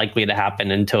less likely to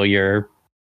happen until you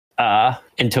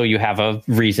have a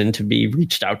reason to be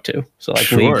reached out to. So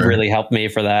like League really helped me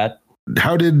for that.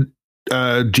 How did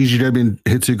GGW and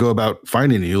Hitsu go about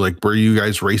finding you? Like, were you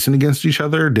guys racing against each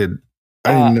other? I didn't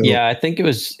know. Yeah, I think it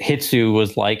was Hitsu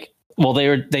was like, well,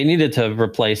 they needed to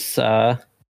replace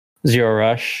Zero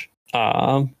Rush.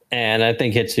 And I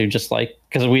think Hitsu just like,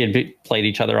 because we had played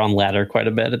each other on ladder quite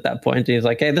a bit at that point. He's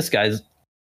like, hey, this guy's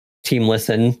teamless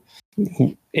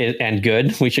and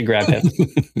good. We should grab him.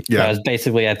 Yeah. That was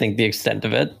basically, I think, the extent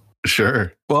of it.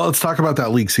 Sure. Well, let's talk about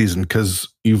that league season, because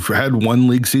you've had one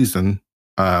league season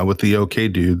with the OK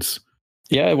dudes.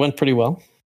 Yeah, it went pretty well.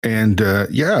 And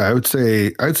I would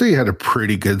say you had a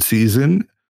pretty good season.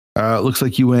 It looks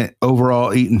like you went overall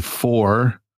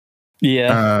 8-4.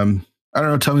 Yeah. I don't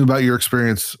know. Tell me about your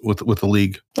experience with the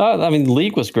league. I mean, the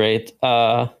league was great.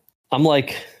 I'm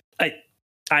like,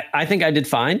 I think I did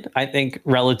fine. I think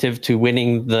relative to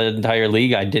winning the entire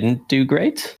league, I didn't do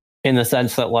great, in the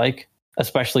sense that, like,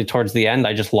 especially towards the end,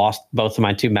 I just lost both of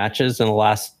my 2 matches in the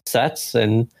last sets,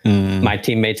 and my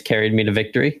teammates carried me to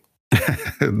victory.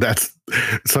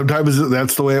 Sometimes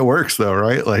that's the way it works, though,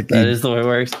 right? Like that is the way it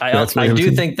works. I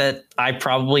do think that I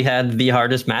probably had the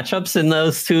hardest matchups in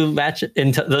those two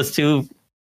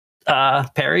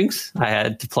pairings. I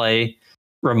had to play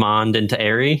Ramond into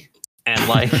Airy, and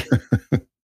like,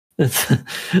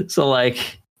 so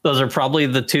like those are probably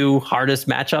the 2 hardest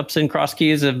matchups in cross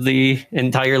keys of the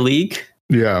entire league.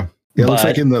 Yeah. It looks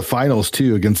like in the finals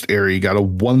too against Airy, got a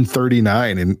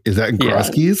 139, and is that in cross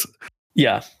keys?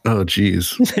 Yeah. Oh,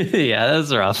 geez. Yeah,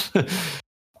 that's rough.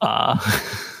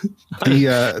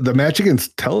 The match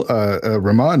against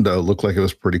Ramondo looked like it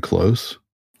was pretty close.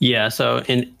 Yeah, so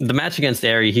in the match against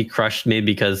Airy, he crushed me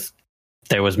because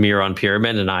there was mirror on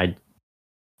pyramid, and I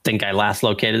think I last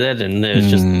located it, and it was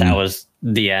just that was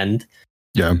the end.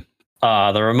 Yeah.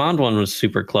 The Ramond one was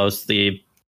super close. The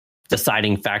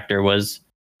deciding factor was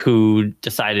who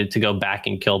decided to go back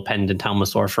and kill Pendant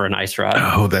Helmosaur for an ice rod.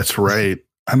 Oh, that's right.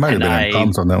 I might have been in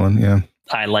comms on that one. Yeah.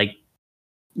 I like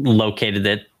located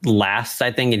it last,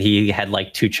 I think, and he had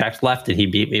like 2 checks left, and he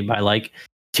beat me by like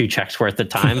 2 checks worth of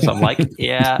time. So I'm like,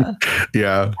 yeah,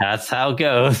 that's how it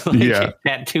goes. Like, yeah.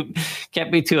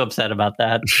 Can't be too upset about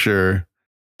that. Sure.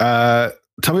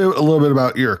 Tell me a little bit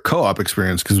about your co-op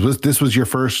experience, because this was your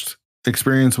first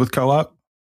experience with co-op?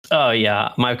 Oh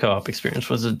yeah. My co-op experience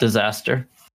was a disaster.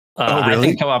 Oh, really? I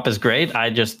think co-op is great.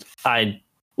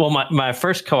 My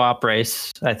first co-op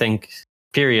race, I think,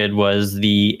 period, was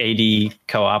the AD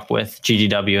co-op with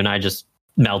GGW, and I just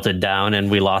melted down, and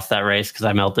we lost that race because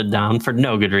I melted down for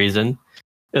no good reason.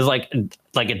 It was like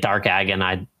a Dark Aga, and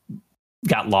I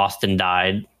got lost and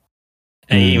died.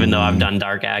 And even though I've done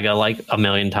Dark Aga like a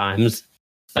million times,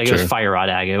 like it was Fire Rod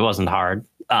Aga, it wasn't hard.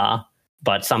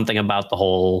 But something about the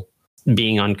whole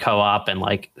being on co-op and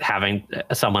like having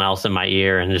someone else in my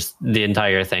ear and just the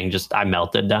entire thing, I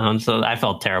melted down. So I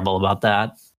felt terrible about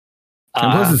that.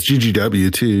 And plus it's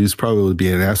GGW too. He's probably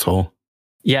being an asshole.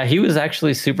 Yeah, he was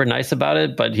actually super nice about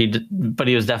it, but he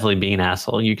was definitely being an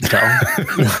asshole. You can tell.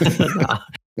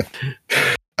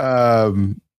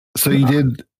 So you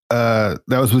did, that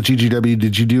was with GGW.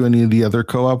 Did you do any of the other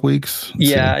co-op weeks?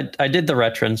 I did the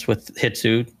Retrons with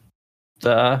Hitsu.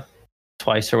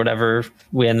 twice or whatever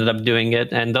we ended up doing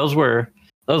it, and those were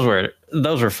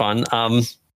fun.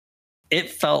 It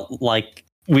felt like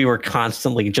we were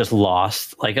constantly just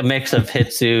lost, like a mix of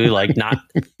Hitsu, like not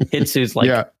Hitsu's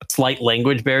like slight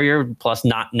language barrier, plus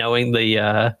not knowing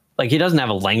the like he doesn't have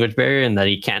a language barrier and that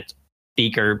he can't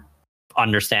speak or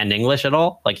understand English at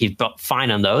all. Like he's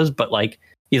fine on those, but like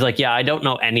he's like, yeah, I don't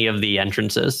know any of the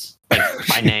entrances, like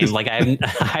by name. Like I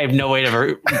have no way to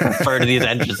refer to these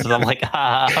entrances. I'm like,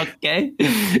 okay,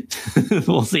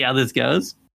 we'll see how this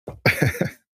goes.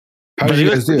 How did you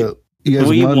guys do?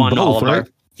 We won all of our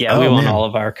we won all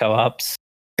of our co-ops.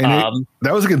 And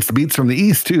that was against the Beats from the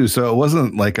East too, so it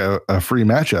wasn't like a free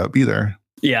matchup either.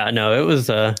 Yeah, no, it was.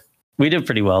 We did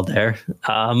pretty well there.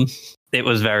 It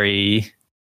was very,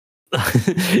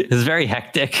 it was very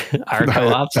hectic. Our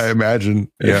co-ops, I imagine.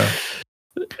 Yeah,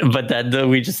 but then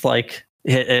we just like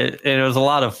it was a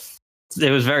lot of.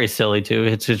 It was very silly too.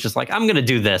 It's just like, I'm gonna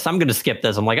do this. I'm gonna skip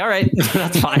this. I'm like, all right,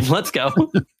 that's fine. Let's go.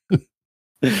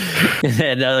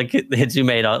 And like Hitsu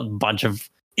made a bunch of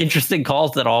interesting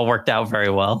calls that all worked out very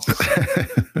well.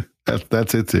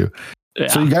 That's Hitsu. Yeah.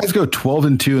 So you guys go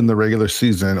 12-2 in the regular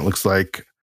season, it looks like,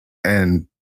 and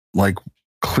like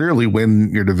clearly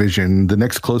win your division. The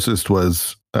next closest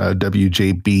was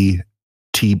WJPDTB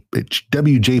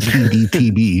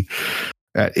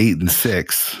at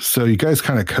 8-6. So you guys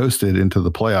kind of coasted into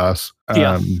the playoffs.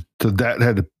 So that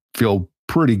had to feel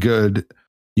pretty good.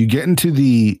 You get into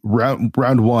the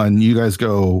round one. You guys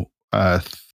go.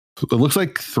 It looks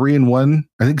like 3-1.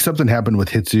 I think something happened with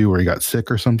Hitsu where he got sick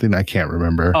or something. I can't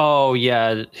remember. Oh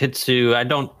yeah, Hitsu. I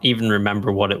don't even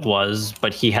remember what it was,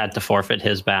 but he had to forfeit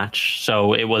his match.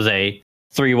 So it was a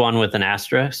 3-1 with an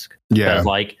asterisk. Yeah,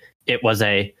 like it was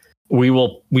a we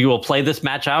will play this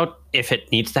match out if it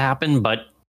needs to happen, but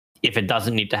if it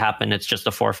doesn't need to happen, it's just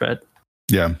a forfeit.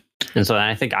 Yeah, and so then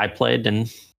I think I played and.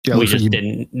 Yeah, we just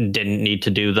didn't need to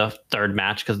do the third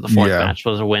match because the fourth match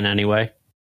was a win anyway.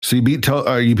 So you beat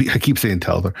I keep saying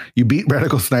Telethar. You beat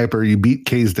Radical Sniper. You beat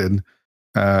Kaysden,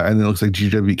 and then it looks like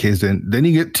GW beat Kaysden. Then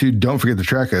you get to Don't Forget to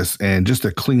Track Us, and just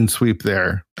a clean sweep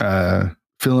there.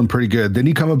 Feeling pretty good. Then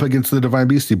you come up against the Divine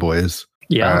Beastie Boys.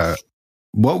 Yeah.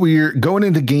 What we're going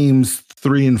into games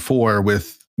 3 and 4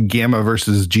 with Gamma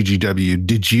versus GGW.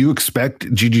 Did you expect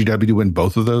GGW to win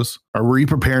both of those? Or were you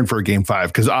preparing for a game 5?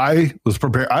 Because I was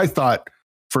prepared. I thought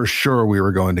for sure we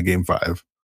were going to game 5.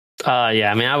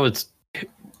 Yeah, I mean, I was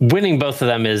winning both of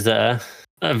them is a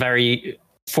very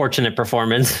fortunate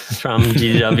performance from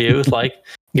GGW. Like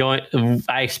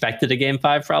I expected a game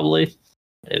 5 probably.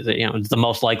 It's the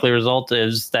most likely result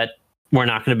is that we're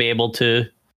not going to be able to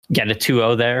get a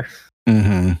 2-0 there.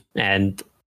 Mm-hmm. And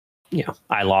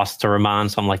I lost to Rahman,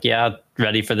 so I'm like, yeah,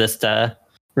 ready for this to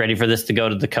go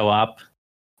to the co-op,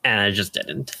 and I just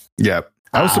didn't. Yeah,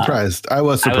 I was surprised. I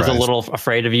was surprised. I was a little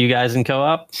afraid of you guys in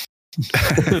co-op.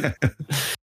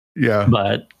 Yeah,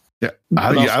 but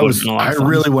I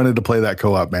really wanted to play that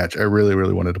co-op match. I really,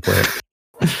 really wanted to play it.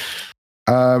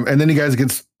 And then you guys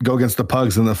go against the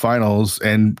Pugs in the finals,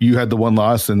 and you had the one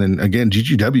loss, and then again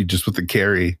GGW just with the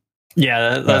carry.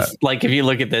 Yeah, that's like if you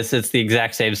look at this, it's the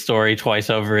exact same story twice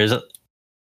over. Is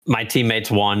my teammates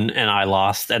won and I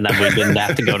lost, and then we didn't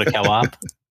have to go to co-op.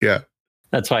 Yeah,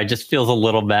 that's why it just feels a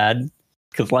little bad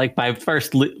because like my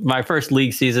first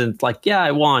league season, it's like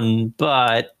I won,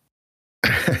 but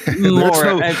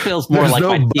it feels more like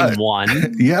my team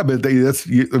won. Yeah, but that's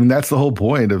the whole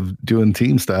point of doing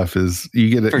team stuff is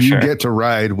you get to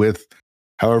ride with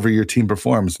however your team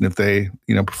performs, and if they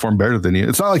perform better than you,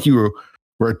 it's not like you were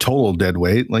a total dead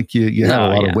weight. Like you had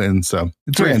a lot of wins, so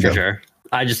it's random. For sure.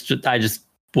 I just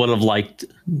would have liked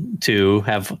to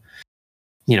have,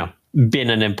 been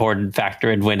an important factor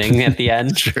in winning at the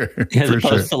end. Sure, as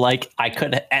opposed to like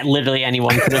literally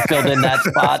anyone could have filled in that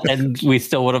spot and we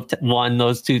still would have won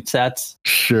those 2 sets.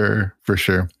 Sure, for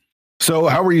sure. So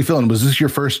how were you feeling? Was this your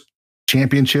first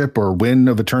championship or win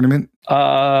of a tournament?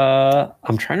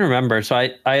 I'm trying to remember. So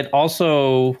I had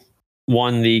also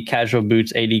won the Casual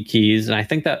Boots 80 keys, and I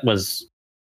think that was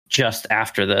just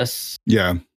after this.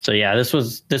 Yeah. So yeah, this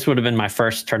would have been my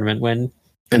first tournament win.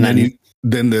 And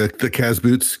then the Cas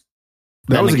Boots.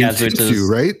 That was against Hitsu,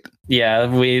 right? Yeah,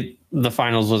 the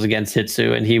finals was against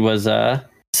Hitsu, and he was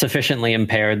sufficiently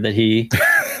impaired that he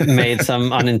made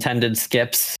some unintended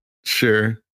skips.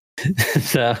 Sure.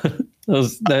 So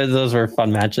those were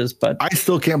fun matches, but I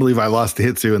still can't believe I lost to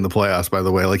Hitsu in the playoffs, by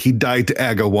the way. Like he died to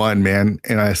Aga 1, man,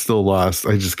 and I still lost.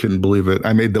 I just couldn't believe it.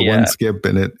 I made the one skip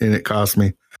and it cost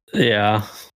me. Yeah.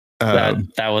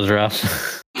 That was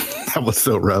rough. That was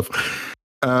so rough.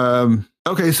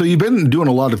 Okay, so you've been doing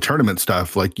a lot of tournament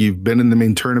stuff. Like you've been in the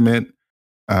main tournament.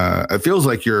 It feels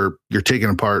like you're taking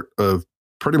a part of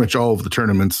pretty much all of the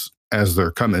tournaments as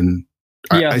they're coming.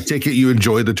 Yeah. I take it you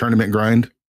enjoy the tournament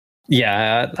grind?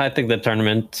 Yeah, I think the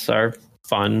tournaments are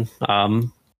fun. I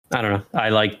don't know. I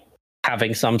like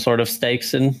having some sort of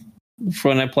stakes in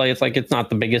when I play. It's like it's not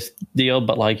the biggest deal,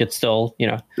 but like it's still,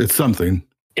 it's something.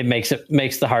 It makes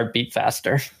the heart beat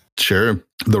faster. Sure.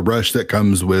 The rush that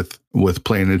comes with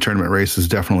playing a tournament race is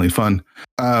definitely fun.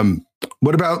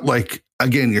 What about, like,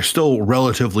 again, you're still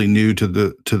relatively new to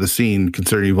the scene,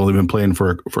 considering you've only been playing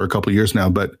for a couple of years now,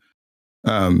 but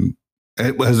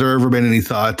has there ever been any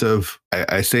thought of,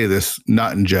 I say this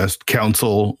not in jest,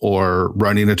 council or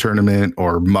running a tournament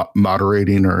or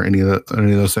moderating or any of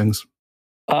those things?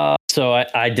 So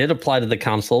I did apply to the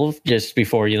council just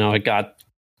before, it got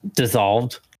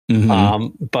dissolved.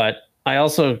 Mm-hmm. But I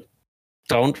also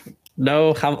don't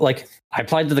know how, like, I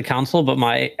applied to the council, but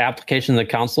my application to the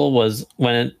council was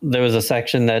when there was a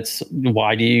section that's,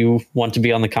 why do you want to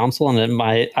be on the council? And then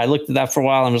I looked at that for a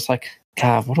while and I'm just like,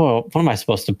 God, what am I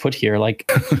supposed to put here?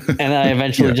 Like, and I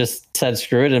eventually just said,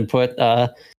 screw it, and put, I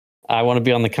want to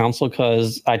be on the council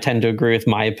because I tend to agree with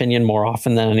my opinion more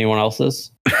often than anyone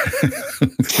else's.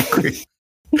 Great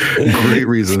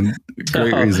reason.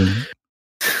 Great reason.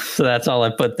 So that's all I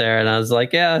put there. And I was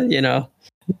like, yeah,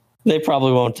 they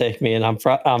probably won't take me, and I'm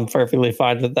perfectly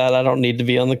fine with that. I don't need to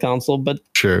be on the council, but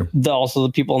sure. Also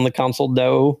the people on the council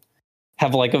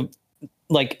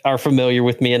are familiar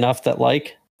with me enough that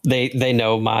like they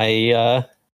know my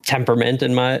temperament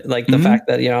and my the fact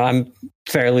that I'm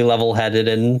fairly level-headed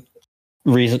and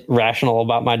rational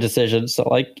about my decisions. So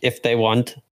like if they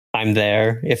want, I'm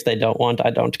there. If they don't want, I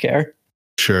don't care.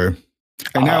 Sure.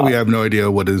 And now we have no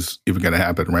idea what is even going to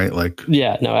happen, right? Like,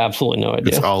 yeah, no, absolutely no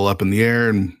idea. It's all up in the air,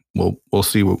 and we'll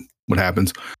see what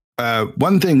happens.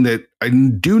 One thing that I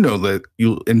do know that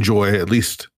you enjoy, at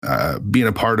least being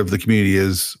a part of the community,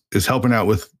 is helping out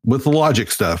with the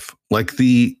logic stuff, like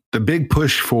the big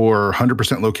push for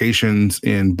 100% locations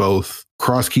in both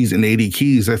cross keys and AD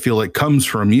keys. I feel like comes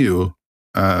from you.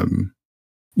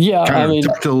 Yeah, I mean,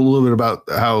 talk to a little bit about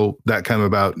how that came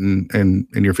about and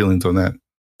your feelings on that.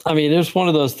 I mean, it's one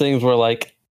of those things where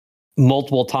like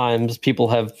multiple times people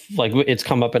have like it's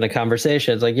come up in a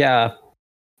conversation. It's like, yeah,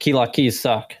 key lock keys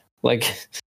suck. Like,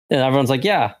 and everyone's like,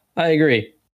 yeah, I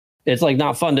agree. It's like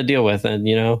not fun to deal with, and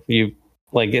you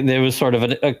like there was sort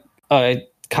of a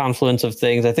confluence of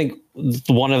things. I think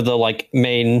one of the like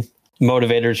main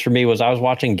motivators for me was I was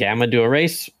watching Gamma do a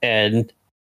race, and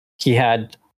he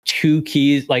had two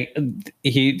keys. Like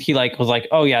he like was like,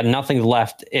 oh yeah, nothing's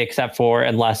left except for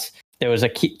unless there was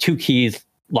two keys,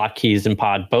 lock keys in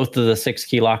pod. Both of the 6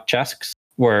 key lock chests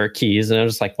were keys. And I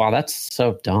was like, wow, that's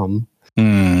so dumb.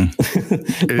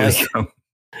 It is dumb.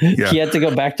 Yeah. He had to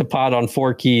go back to pod on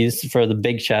 4 keys for the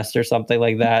big chest or something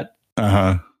like that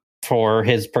for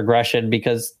his progression,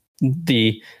 because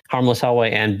the Harmless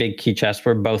Hellway and big key chest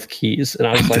were both keys. And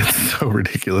I was like, that's so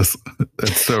ridiculous.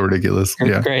 That's so ridiculous.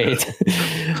 Yeah. Great.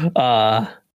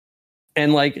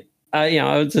 And like,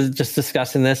 I was just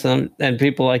discussing this, and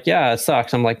people are like, yeah, it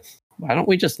sucks. I'm like, why don't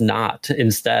we just not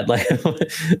instead? Like,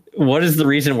 what is the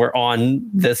reason we're on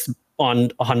this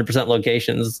on 100%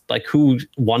 locations? Like, who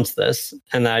wants this?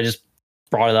 And then I just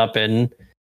brought it up in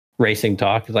racing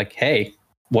talk. It's like, hey,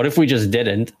 what if we just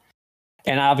didn't?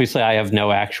 And obviously I have no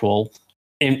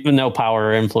power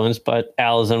or influence, but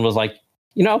Allison was like,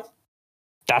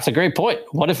 that's a great point.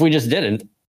 What if we just didn't?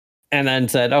 And then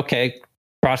said, okay,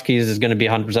 cross keys is going to be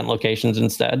 100% locations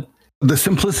instead. The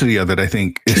simplicity of it, I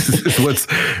think, is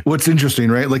what's interesting,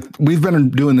 right? Like, we've been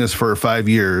doing this for 5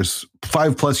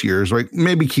 plus years, right?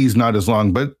 Maybe keys not as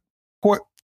long, but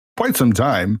quite some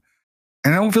time.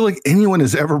 And I don't feel like anyone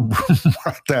has ever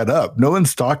brought that up. No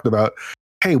one's talked about,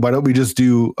 hey, why don't we just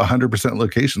do 100%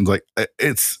 locations? Like,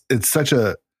 it's such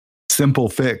a simple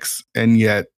fix, and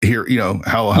yet here,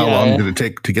 how long did it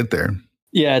take to get there?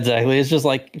 Yeah, exactly. It's just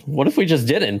like, what if we just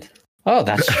didn't? Oh,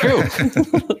 that's true.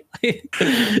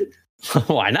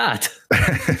 Why not?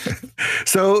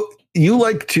 So you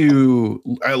like to,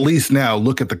 at least now,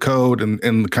 look at the code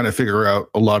and kind of figure out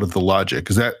a lot of the logic.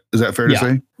 Is that fair to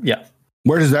say? Yeah.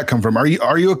 Where does that come from? Are you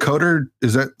a coder?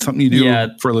 Is that something you do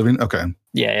for a living? Okay.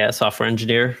 Yeah. Software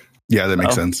engineer. Yeah, that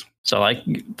makes sense. So like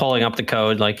pulling up the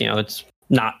code, like, it's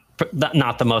not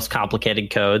the most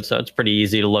complicated code. So it's pretty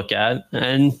easy to look at.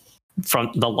 And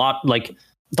from the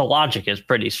logic is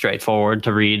pretty straightforward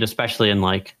to read, especially in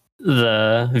like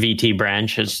the VT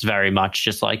branch. It's very much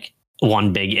just like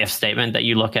one big if statement that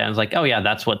you look at and it's like, oh yeah,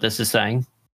 that's what this is saying.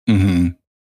 Mm-hmm.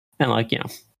 And like,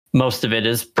 most of it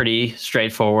is pretty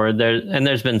straightforward.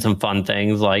 There's been some fun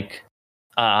things like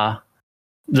the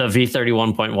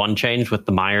V31.1 change with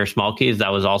the Meyer small keys.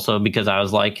 That was also because I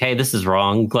was like, hey, this is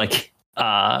wrong. Like,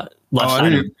 I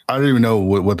didn't even know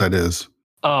what that is.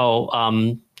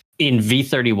 In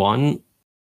V31,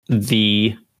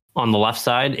 on the left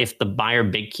side, if the Meyer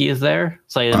big key is there,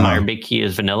 say the Meyer big key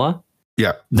is vanilla,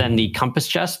 then the compass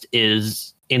chest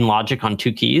is in logic on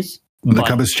 2 keys. The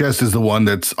compass chest is the one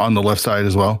that's on the left side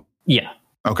as well? Yeah.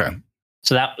 Okay.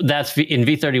 So that's in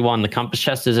V31, the compass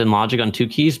chest is in logic on 2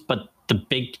 keys, but the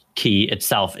big key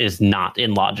itself is not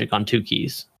in logic on 2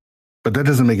 keys. But that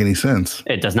doesn't make any sense.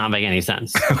 It does not make any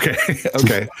sense.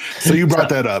 Okay. So you brought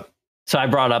that up. So I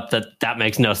brought up that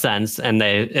makes no sense, and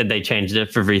they changed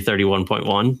it for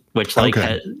V31.1, which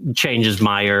changes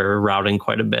Meyer routing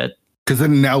quite a bit. Because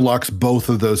then it now locks both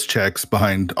of those checks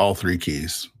behind all 3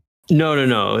 keys. No.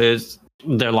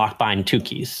 They're locked behind 2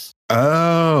 keys.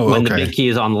 Oh, when the big key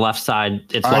is on the left side,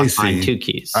 it's locked behind 2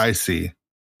 keys. I see.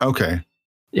 Okay.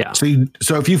 Yeah.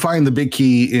 So if you find the big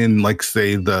key in, like,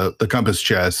 say, the compass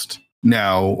chest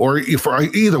now, or for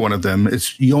either one of them,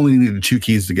 you only need 2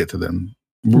 keys to get to them,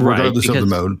 regardless of the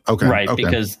mode. Okay. Right,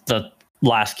 because the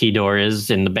last key door is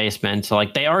in the basement. So,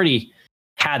 like, they already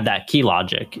had that key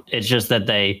logic. It's just that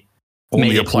they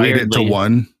only applied it to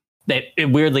one.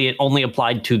 It only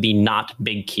applied to the not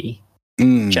big key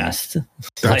chest.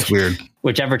 That's weird.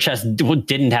 Whichever chest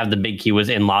didn't have the big key was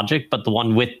in logic, but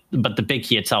the big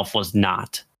key itself was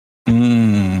not.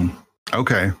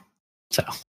 Okay. So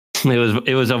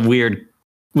it was a weird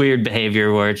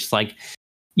behavior where it's like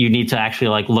you need to actually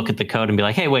like look at the code and be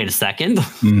like, hey, wait a second.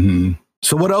 Mm-hmm.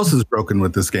 So what else is broken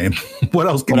with this game? What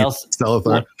else can you tell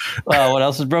us? What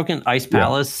else is broken? Ice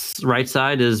Palace right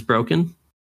side is broken.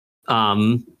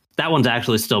 That one's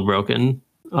actually still broken.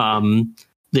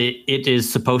 It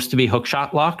is supposed to be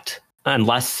hookshot locked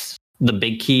unless the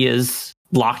big key is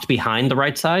locked behind the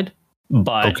right side.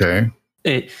 But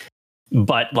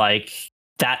like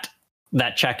that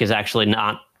check is actually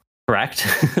not correct,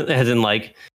 as in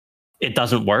like it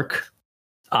doesn't work.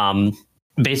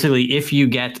 Basically, if you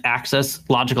get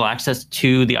logical access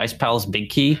to the Ice Palace big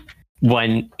key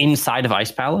when inside of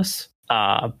Ice Palace,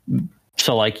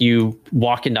 so like you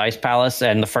walk into Ice Palace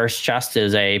and the first chest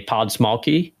is a pod small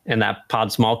key, and that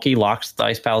pod small key locks the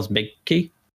Ice Palace big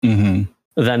key. Mm-hmm.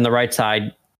 Then the right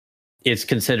side is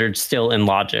considered still in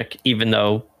logic, even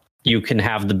though you can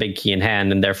have the big key in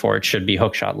hand, and therefore it should be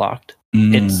hookshot locked.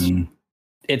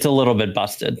 It's a little bit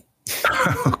busted.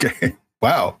 Okay.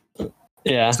 Wow.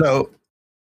 Yeah. So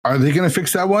are they going to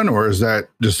fix that one, or is that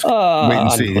just wait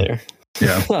and see? Unclear.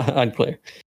 Yeah. Unclear.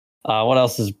 What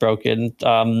else is broken?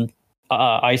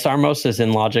 Ice Armos is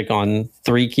in logic on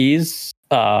 3 keys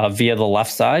via the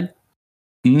left side.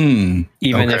 Even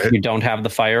if you don't have the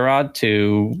fire rod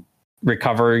to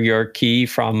recover your key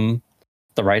from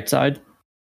the right side.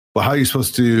 Well, how are you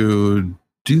supposed to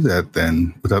do that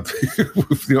then without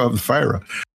if you don't have the fire rod?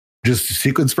 Just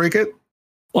sequence break it?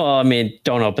 Well, I mean,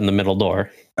 don't open the middle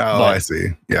door. Oh, I see.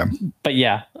 Yeah. But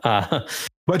yeah.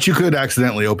 But you could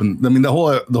accidentally open. I mean, the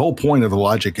whole point of the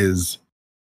logic is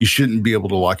you shouldn't be able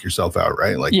to lock yourself out,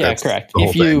 right? Like, yeah, correct.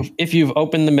 If you've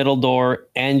opened the middle door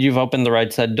and you've opened the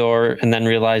right side door and then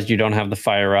realized you don't have the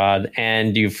fire rod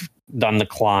and you've done the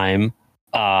climb,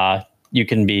 you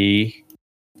can be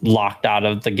locked out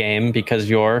of the game because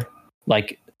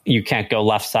you can't go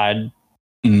left side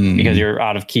because you're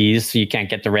out of keys, so you can't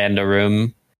get to Rando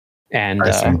Room and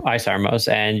Ice Armos,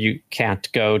 and you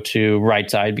can't go to right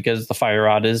side because the fire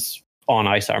rod is on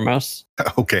Ice Armos.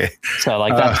 Okay. So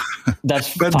like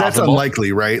that's but that's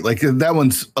unlikely, right? Like that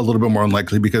one's a little bit more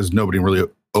unlikely because nobody really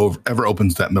ever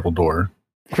opens that middle door.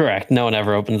 Correct. No one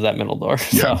ever opens that middle door.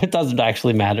 So it doesn't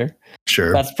actually matter.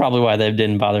 Sure. That's probably why they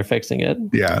didn't bother fixing it.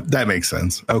 Yeah, that makes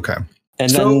sense. Okay.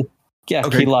 And then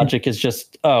key logic is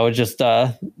just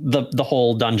the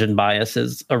whole dungeon bias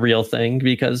is a real thing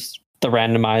because the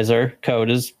randomizer code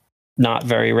is not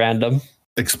very random.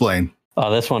 Explain.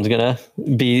 Oh, this one's gonna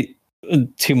be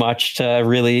too much to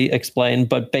really explain,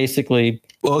 but basically,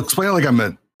 well, explain it like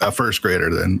I'm a first grader.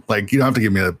 Then, like, you don't have to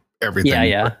give me everything.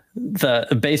 Yeah. The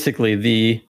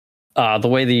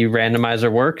way the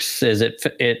randomizer works is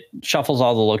it shuffles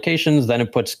all the locations, then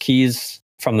it puts keys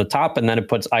from the top, and then it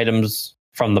puts items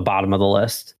from the bottom of the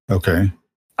list. Okay.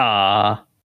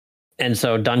 And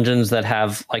so dungeons that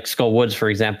have like Skull Woods, for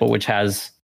example, which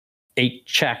has 8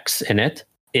 checks in it,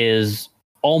 is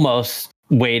almost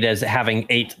weighed as having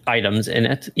 8 items in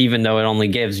it, even though it only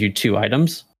gives you 2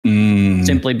 items.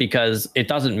 Simply because it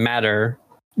doesn't matter.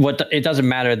 It doesn't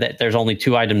matter that there's only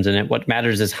 2 items in it. What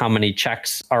matters is how many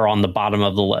checks are on the bottom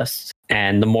of the list.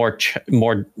 And the more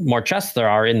chests there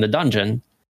are in the dungeon,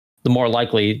 the more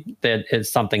likely that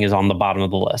something is on the bottom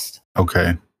of the list.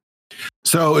 Okay.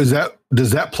 So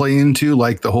does that play into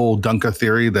like the whole Dunka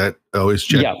theory that always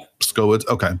check Skull Woods?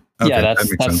 Okay. Okay, yeah, that makes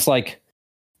that's sense. like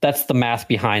that's the math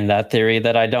behind that theory.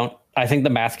 That I think the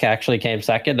math actually came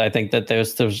second. I think that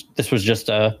this was just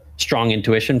a strong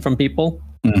intuition from people,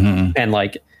 and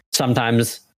like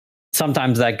sometimes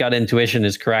that gut intuition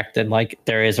is correct, and like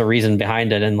there is a reason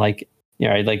behind it, and like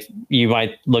like you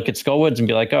might look at Skullwoods and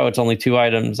be like, oh, it's only 2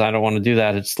 items. I don't want to do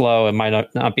that. It's slow. It might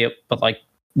not be, but like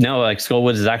no, like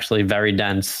Skullwoods is actually very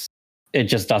dense. It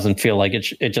just doesn't feel like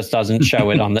it. It just doesn't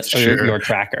show it on the Sure. your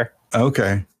tracker.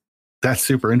 Okay, that's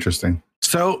super interesting.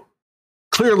 So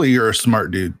clearly, you're a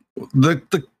smart dude. The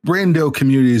rando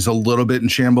community is a little bit in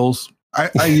shambles.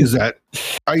 I use that.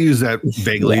 I use that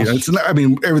vaguely. Yeah. It's not, I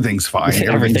mean, everything's fine.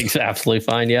 Everything's absolutely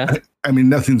fine. Yeah. I mean,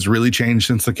 nothing's really changed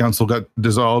since the council got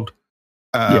dissolved.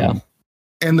 And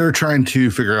they're trying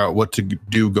to figure out what to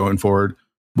do going forward.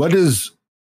 What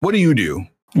do you do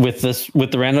with the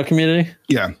rando community?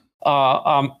 Yeah.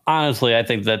 Honestly, I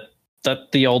think that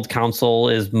the old council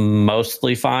is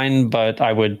mostly fine, but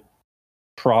I would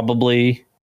probably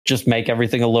just make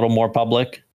everything a little more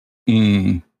public.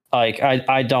 Like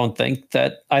I don't think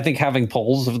that I think having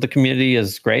polls of the community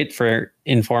is great for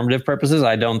informative purposes.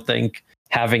 I don't think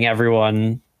having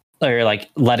everyone or like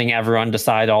letting everyone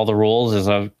decide all the rules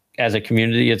as a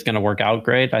community is going to work out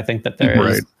great. I think that there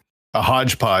is a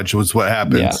hodgepodge was what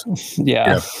happens.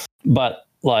 Yeah. But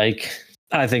like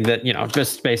I think that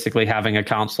just basically having a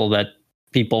council that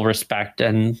people respect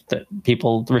and that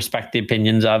people respect the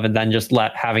opinions of, and then just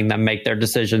having them make their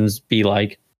decisions be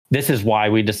like, this is why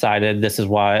we decided, this is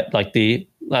why, like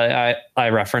I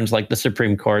reference like the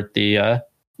Supreme Court, the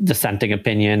dissenting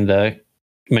opinion, the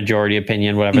majority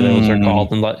opinion, whatever those are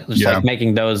called, and just like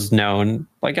making those known.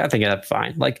 Like I think that's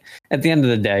fine. Like at the end of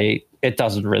the day, it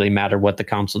doesn't really matter what the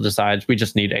council decides. We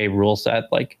just need a rule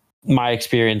set. Like my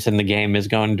experience in the game is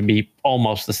going to be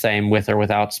almost the same with or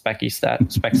without Specky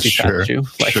statue.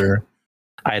 Like, sure.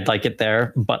 I'd like it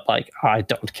there, but like I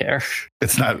don't care.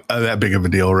 It's not that big of a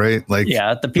deal, right? Like,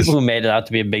 yeah, the people who made it out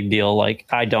to be a big deal, like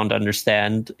I don't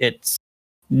understand.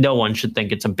 No one should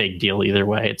think it's a big deal either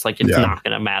way. It's like it's not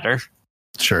going to matter.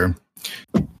 Sure.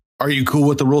 Are you cool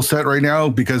with the rule set right now?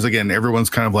 Because again, everyone's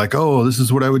kind of like, oh, this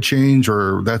is what I would change,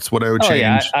 or that's what I would change.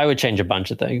 Yeah, I would change a bunch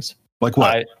of things. Like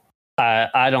what?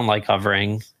 I don't like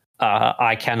hovering.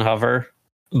 I can hover,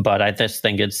 but I just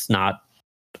think it's not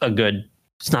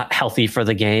it's not healthy for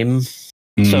the game,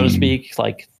 so to speak.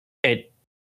 Like it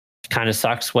kind of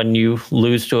sucks when you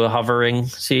lose to a hovering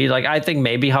seed. Like I think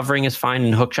maybe hovering is fine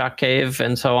in Hookshot Cave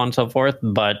and so on and so forth,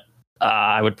 but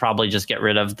I would probably just get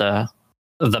rid of the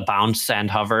bounce and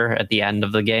hover at the end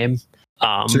of the game.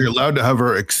 So you're allowed to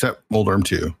hover except Moldorm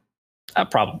 2?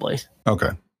 Probably. Okay.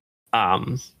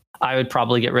 I would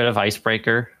probably get rid of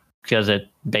Icebreaker because it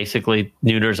basically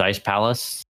neuters Ice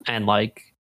Palace, and like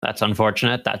that's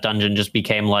unfortunate. That dungeon just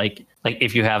became like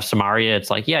if you have Samaria,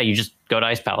 it's like you just go to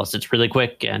Ice Palace. It's really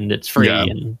quick and it's free,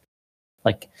 and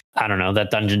like I don't know, that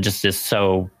dungeon just is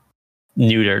so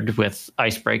neutered with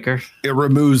Icebreaker. It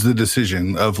removes the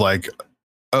decision of like,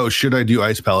 oh, should I do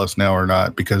Ice Palace now or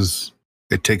not? Because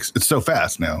it's so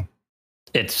fast now.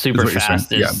 It's super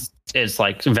fast. It's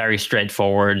like very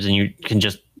straightforward, and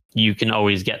you can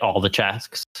always get all the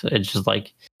chests. It's just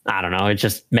like, I don't know. It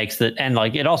just makes it, and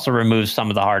like it also removes some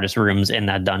of the hardest rooms in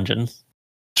that dungeon.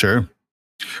 Sure.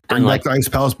 Bring back the Ice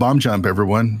Palace bomb jump,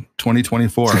 everyone.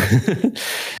 2024.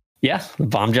 Yeah, the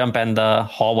bomb jump and the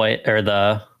hallway or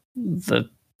the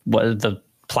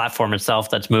platform itself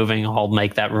that's moving. I'll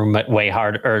make that room way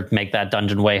harder, or make that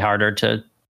dungeon way harder to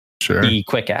be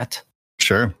quick at.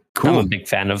 Sure. Cool. I'm a big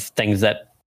fan of things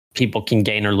that people can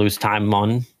gain or lose time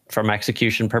on from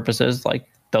execution purposes. Like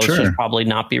those should probably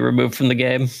not be removed from the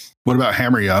game. What about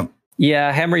Hammer Yump?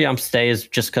 Yeah, Hammer Yump stays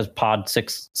just because pod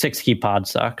six key pod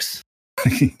sucks.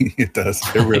 It does.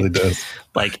 It really does.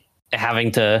 Like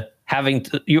having to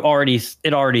it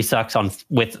already sucks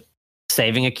with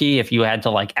saving a key. If you had to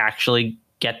like actually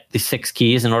get the 6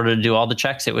 keys in order to do all the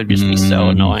checks, it would just be so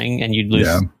annoying, and you'd lose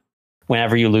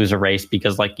whenever you lose a race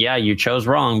because like you chose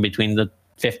wrong between the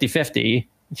 50-50.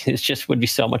 It just would be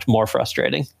so much more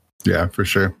frustrating. Yeah, for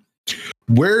sure.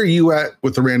 Where are you at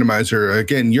with the randomizer?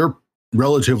 Again, you're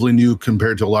relatively new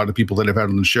compared to a lot of people that I've had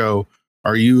on the show.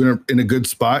 Are you in a good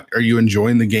spot? Are you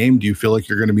enjoying the game? Do you feel like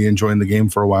you're going to be enjoying the game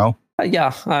for a while?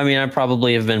 Yeah. I mean, I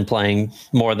probably have been playing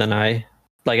more than I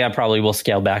probably will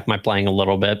scale back my playing a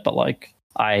little bit, but like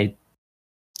I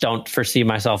don't foresee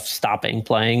myself stopping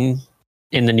playing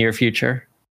in the near future.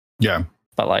 Yeah.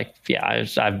 But like,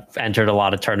 I've entered a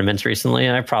lot of tournaments recently,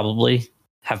 and I probably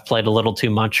have played a little too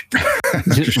much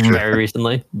very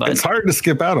recently. But it's hard to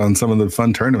skip out on some of the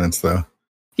fun tournaments, though.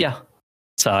 Yeah.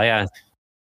 So yeah,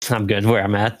 I'm good where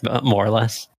I'm at, more or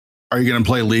less. Are you going to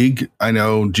play League? I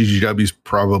know GGW's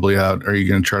probably out. Are you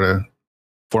going to try to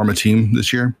form a team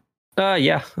this year?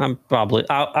 Yeah, I'm probably.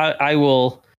 I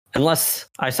will, unless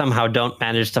I somehow don't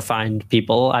manage to find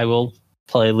people. I will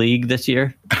play League this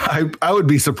year. I would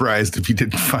be surprised if you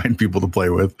didn't find people to play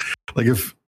with. Like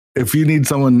if you need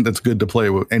someone that's good to play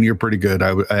with, and you're pretty good,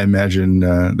 I imagine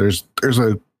there's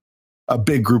a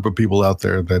big group of people out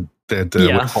there that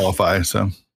would qualify. So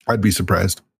I'd be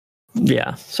surprised.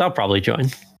 Yeah, so I'll probably join.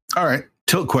 All right,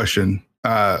 tilt question.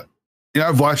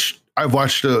 I've watched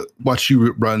you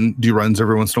do runs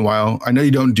every once in a while. I know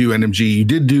you don't do NMG. You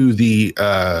did do the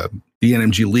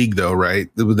NMG League though, right?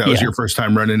 That was your first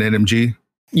time running NMG.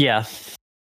 Yeah.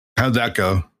 How'd that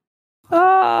go?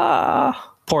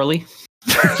 Poorly.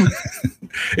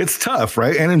 It's tough,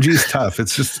 right? NMG is tough.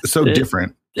 It's just so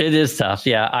different. It is tough.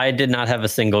 Yeah, I did not have a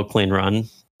single clean run.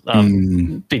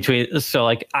 So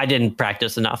like I didn't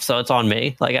practice enough, so it's on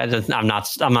me. Like I'm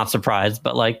not surprised,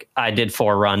 but like I did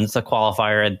 4 runs. The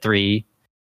qualifier had 3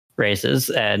 races,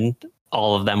 and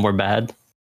all of them were bad.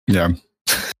 Yeah,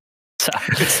 so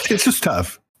it's just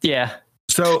tough. Yeah.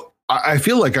 So I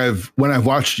feel like when I've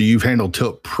watched you, you've handled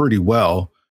tilt pretty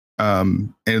well.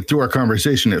 And through our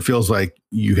conversation, it feels like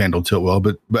you handle tilt well.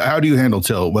 But how do you handle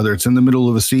tilt? Whether it's in the middle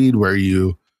of a seed where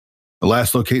you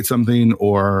last locate something,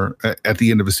 or at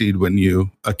the end of a seed when you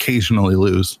occasionally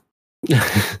lose?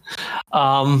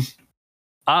 At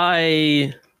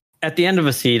the end of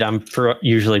a seed, I'm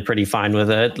usually pretty fine with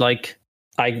it. Like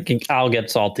I'll get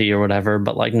salty or whatever,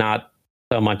 but like not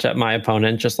so much at my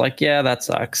opponent. Just like, yeah, that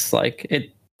sucks. Like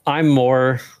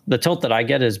the tilt that I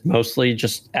get is mostly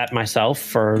just at myself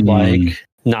for like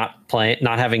not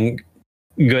having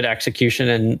good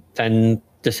execution and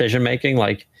decision making.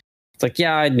 Like it's like,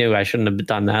 yeah, I knew I shouldn't have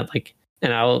done that. Like,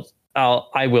 and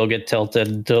I will get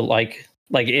tilted to like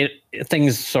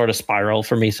things sort of spiral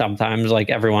for me sometimes.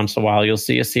 Like every once in a while, you'll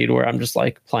see a seed where I'm just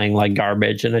like playing like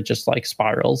garbage and it just like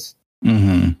spirals.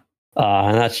 And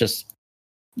that's just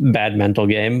bad mental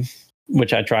game,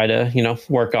 which I try to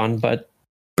work on, but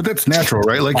that's natural,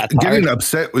 right? Like getting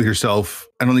upset with yourself,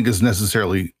 I don't think is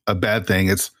necessarily a bad thing.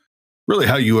 It's really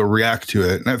how you react to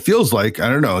it. And it feels like, I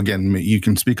don't know, again, you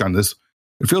can speak on this.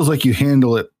 It feels like you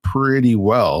handle it pretty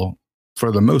well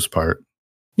for the most part.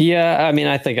 Yeah, I mean,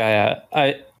 I think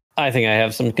I think I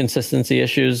have some consistency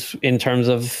issues in terms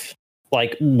of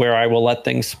like where I will let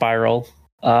things spiral.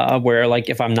 Where like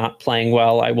if I'm not playing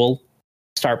well, I will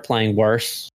start playing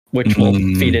worse, which will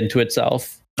feed into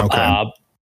itself. Okay.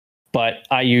 But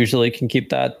I usually can keep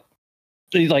that.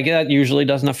 Like that usually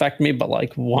doesn't affect me. But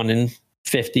like 1 in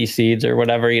 50 seeds or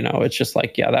whatever, it's just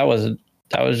like, yeah, that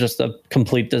was just a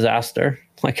complete disaster.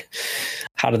 Like,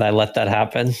 how did I let that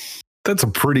happen? That's a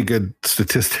pretty good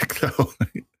statistic, though.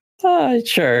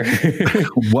 Sure.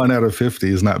 1 out of 50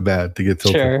 is not bad to get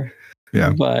tilted. Sure.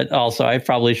 Yeah. But also, I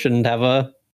probably shouldn't have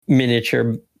a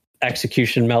miniature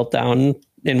execution meltdown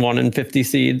in 1 in 50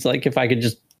 seeds. Like, if I could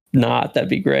just not, that'd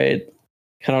be great.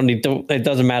 I don't need to. It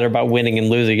doesn't matter about winning and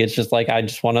losing. It's just like I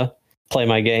just want to play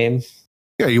my game.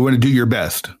 Yeah, you want to do your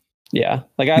best. Yeah.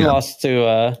 Like I lost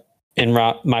to in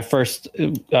my first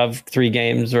of 3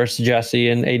 games versus Jesse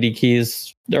and AD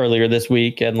Keys earlier this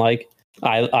week, and like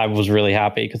I was really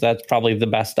happy because that's probably the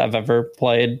best I've ever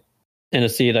played in a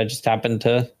seed. I just happened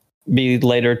to be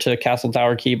later to Castle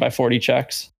Tower Key by 40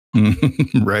 checks.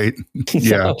 Right.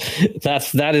 Yeah. So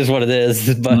that is what it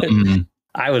is. But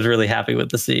I was really happy with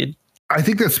the seed. I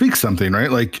think that speaks something,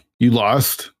 right? Like you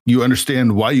lost, you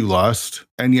understand why you lost,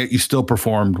 and yet you still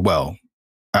performed well.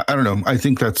 I don't know. I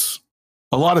think that's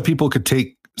a lot of people could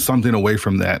take something away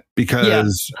from that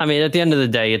because I mean, at the end of the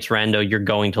day, it's rando. You're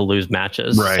going to lose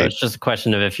matches. Right. So it's just a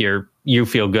question of if you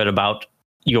feel good about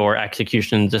your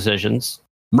execution decisions.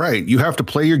 Right. You have to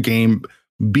play your game,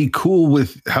 be cool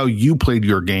with how you played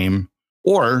your game,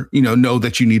 or, know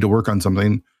that you need to work on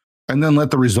something, and then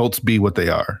let the results be what they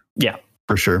are. Yeah,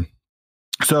 for sure.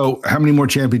 So how many more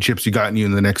championships you got in you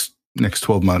in the next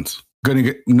 12 months? Going to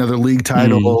get another league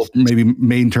title, maybe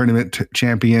main tournament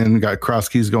champion. Got cross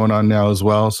keys going on now as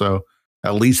well. So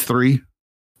at least 3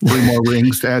 more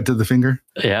rings to add to the finger.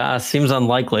 Yeah, seems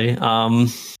unlikely. We'll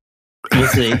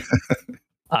see.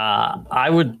 I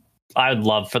would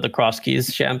love for the cross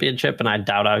keys championship, and I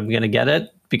doubt I'm going to get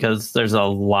it because there's a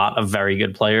lot of very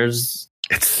good players.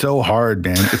 It's so hard,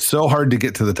 man. It's so hard to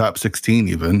get to the top 16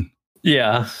 even.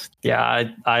 Yeah.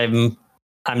 I'm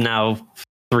now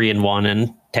 3-1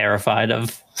 and terrified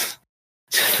of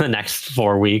the next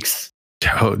 4 weeks.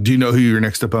 Oh, do you know who your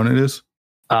next opponent is?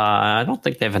 I don't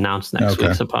think they've announced next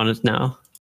week's opponents now.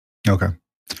 Okay.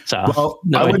 So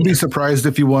I would be surprised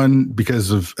if you won because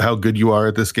of how good you are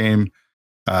at this game.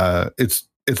 It's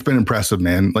it's been impressive,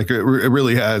 man. Like it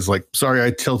really has. Like, sorry,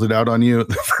 I tilted out on you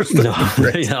the first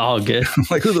time. Yeah, all good.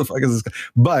 Like, who the fuck is this guy?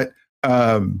 But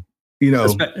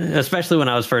especially when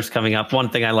I was first coming up, one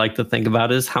thing I like to think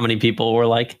about is how many people were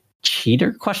like,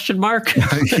 cheater ?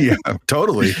 Yeah,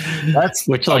 totally. That's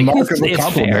which like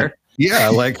it's fair. Yeah,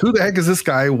 like who the heck is this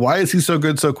guy? Why is he so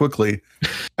good so quickly?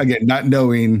 Again, not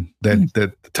knowing that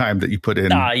the time that you put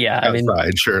in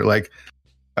outside, sure. Like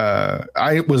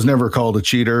I was never called a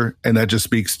cheater, and that just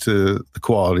speaks to the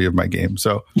quality of my game.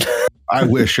 So I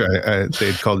wish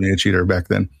they'd called me a cheater back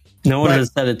then. No one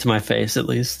has said it to my face, at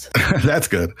least. That's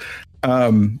good.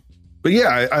 But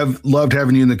yeah, I've loved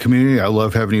having you in the community. I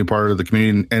love having you part of the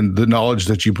community, and the knowledge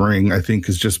that you bring, I think,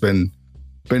 has just been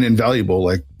invaluable.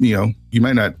 Like, you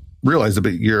might not realize it,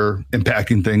 but you're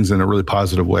impacting things in a really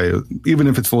positive way, even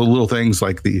if it's the little things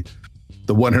like the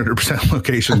 100%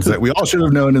 locations that we all should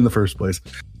have known in the first place.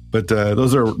 But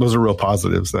those are real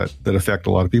positives that affect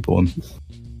a lot of people, and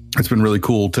it's been really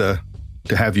cool to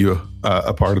have you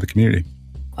a part of the community.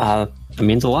 It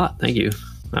means a lot. Thank you.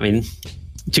 I mean,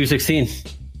 216,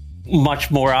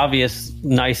 much more obvious,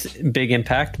 nice, big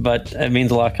impact, but it means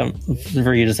a lot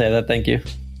for you to say that. Thank you.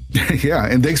 Yeah,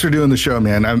 and thanks for doing the show,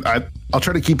 man. I'll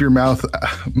try to keep your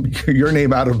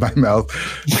name out of my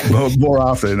mouth more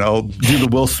often. I'll do the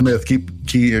Will Smith, keep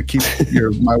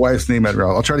my wife's name out of my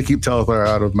mouth. I'll try to keep Telethar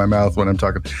out of my mouth when I'm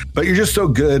talking. But you're just so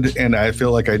good, and I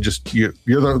feel like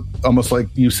you're almost like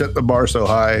you set the bar so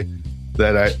high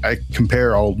that I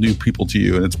compare all new people to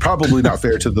you, and it's probably not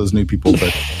fair to those new people,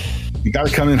 but you got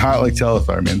to come in hot like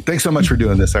Telethar, man. Thanks so much for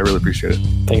doing this. I really appreciate it.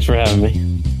 Thanks for having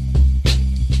me.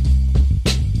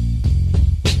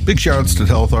 Big shout outs to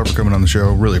Telethar for coming on the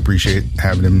show. Really appreciate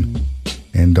having him,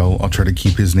 and I'll try to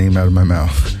keep his name out of my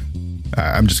mouth.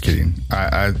 I'm just kidding.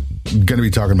 I'm going to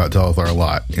be talking about Telethar a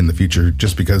lot in the future,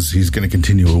 just because he's going to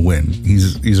continue to win.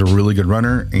 He's a really good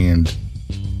runner and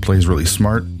plays really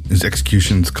smart. His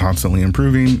execution's constantly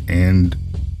improving, and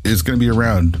is going to be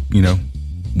around,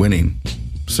 winning.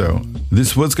 So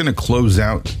this was going to close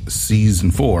out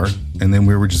season 4, and then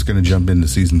we were just going to jump into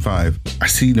season 5. I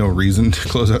see no reason to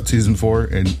close out season 4,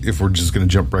 and if we're just going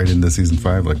to jump right into season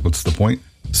 5, like, what's the point?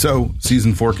 So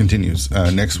season 4 continues.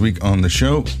 Next week on the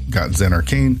show, got Zen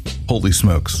Arcane. Holy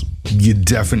smokes. You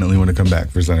definitely want to come back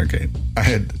for Zen Arcane. I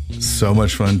had so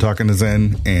much fun talking to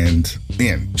Zen, and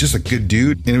man, just a good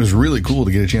dude. And it was really cool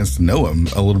to get a chance to know him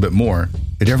a little bit more.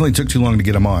 It definitely took too long to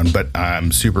get him on, but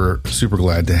I'm super, super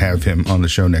glad to have him on the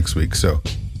show next week. So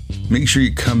make sure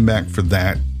you come back for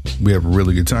that. We have a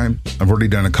really good time. I've already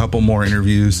done a couple more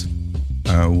interviews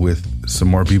with some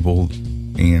more people,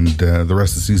 and the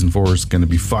rest of season 4 is going to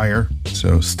be fire.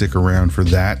 So stick around for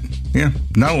that. Yeah,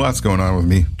 not a lot's going on with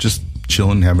me. Just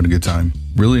chilling, having a good time.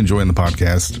 Really enjoying the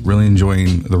podcast. Really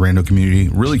enjoying the rando community.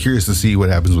 Really curious to see what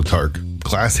happens with Tark.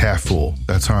 Glass half full.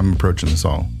 That's how I'm approaching this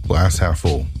all. Glass half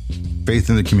full. Faith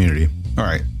in the community. All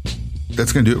right.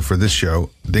 That's going to do it for this show.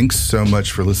 Thanks so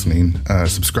much for listening.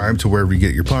 Subscribe to wherever you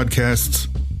get your podcasts.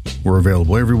 We're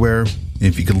available everywhere.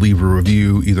 If you could leave a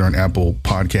review either on Apple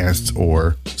Podcasts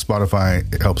or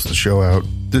Spotify, it helps the show out.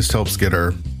 This helps get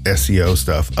our SEO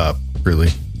stuff up, really.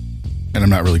 And I'm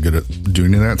not really good at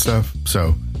doing any of that stuff.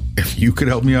 So if you could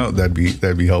help me out, that'd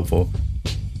be helpful.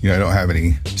 I don't have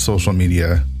any social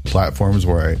media platforms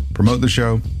where I promote the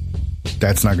show.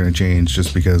 That's not going to change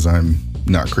just because I'm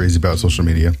not crazy about social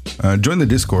media. Join the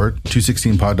Discord.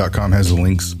 216pod.com has the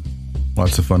links.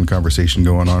 Lots of fun conversation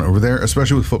going on over there,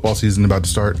 especially with football season about to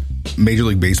start. Major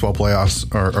League Baseball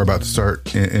playoffs are about to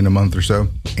start in a month or so.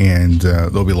 And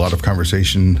there'll be a lot of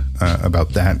conversation about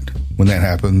that when that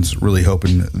happens. Really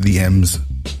hoping the M's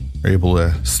are able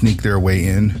to sneak their way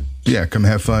in. Yeah, come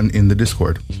have fun in the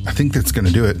Discord. I think that's going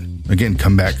to do it. Again,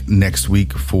 come back next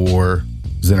week for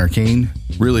Zen Arcane.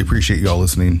 Really appreciate you all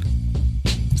listening.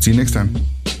 See you next time.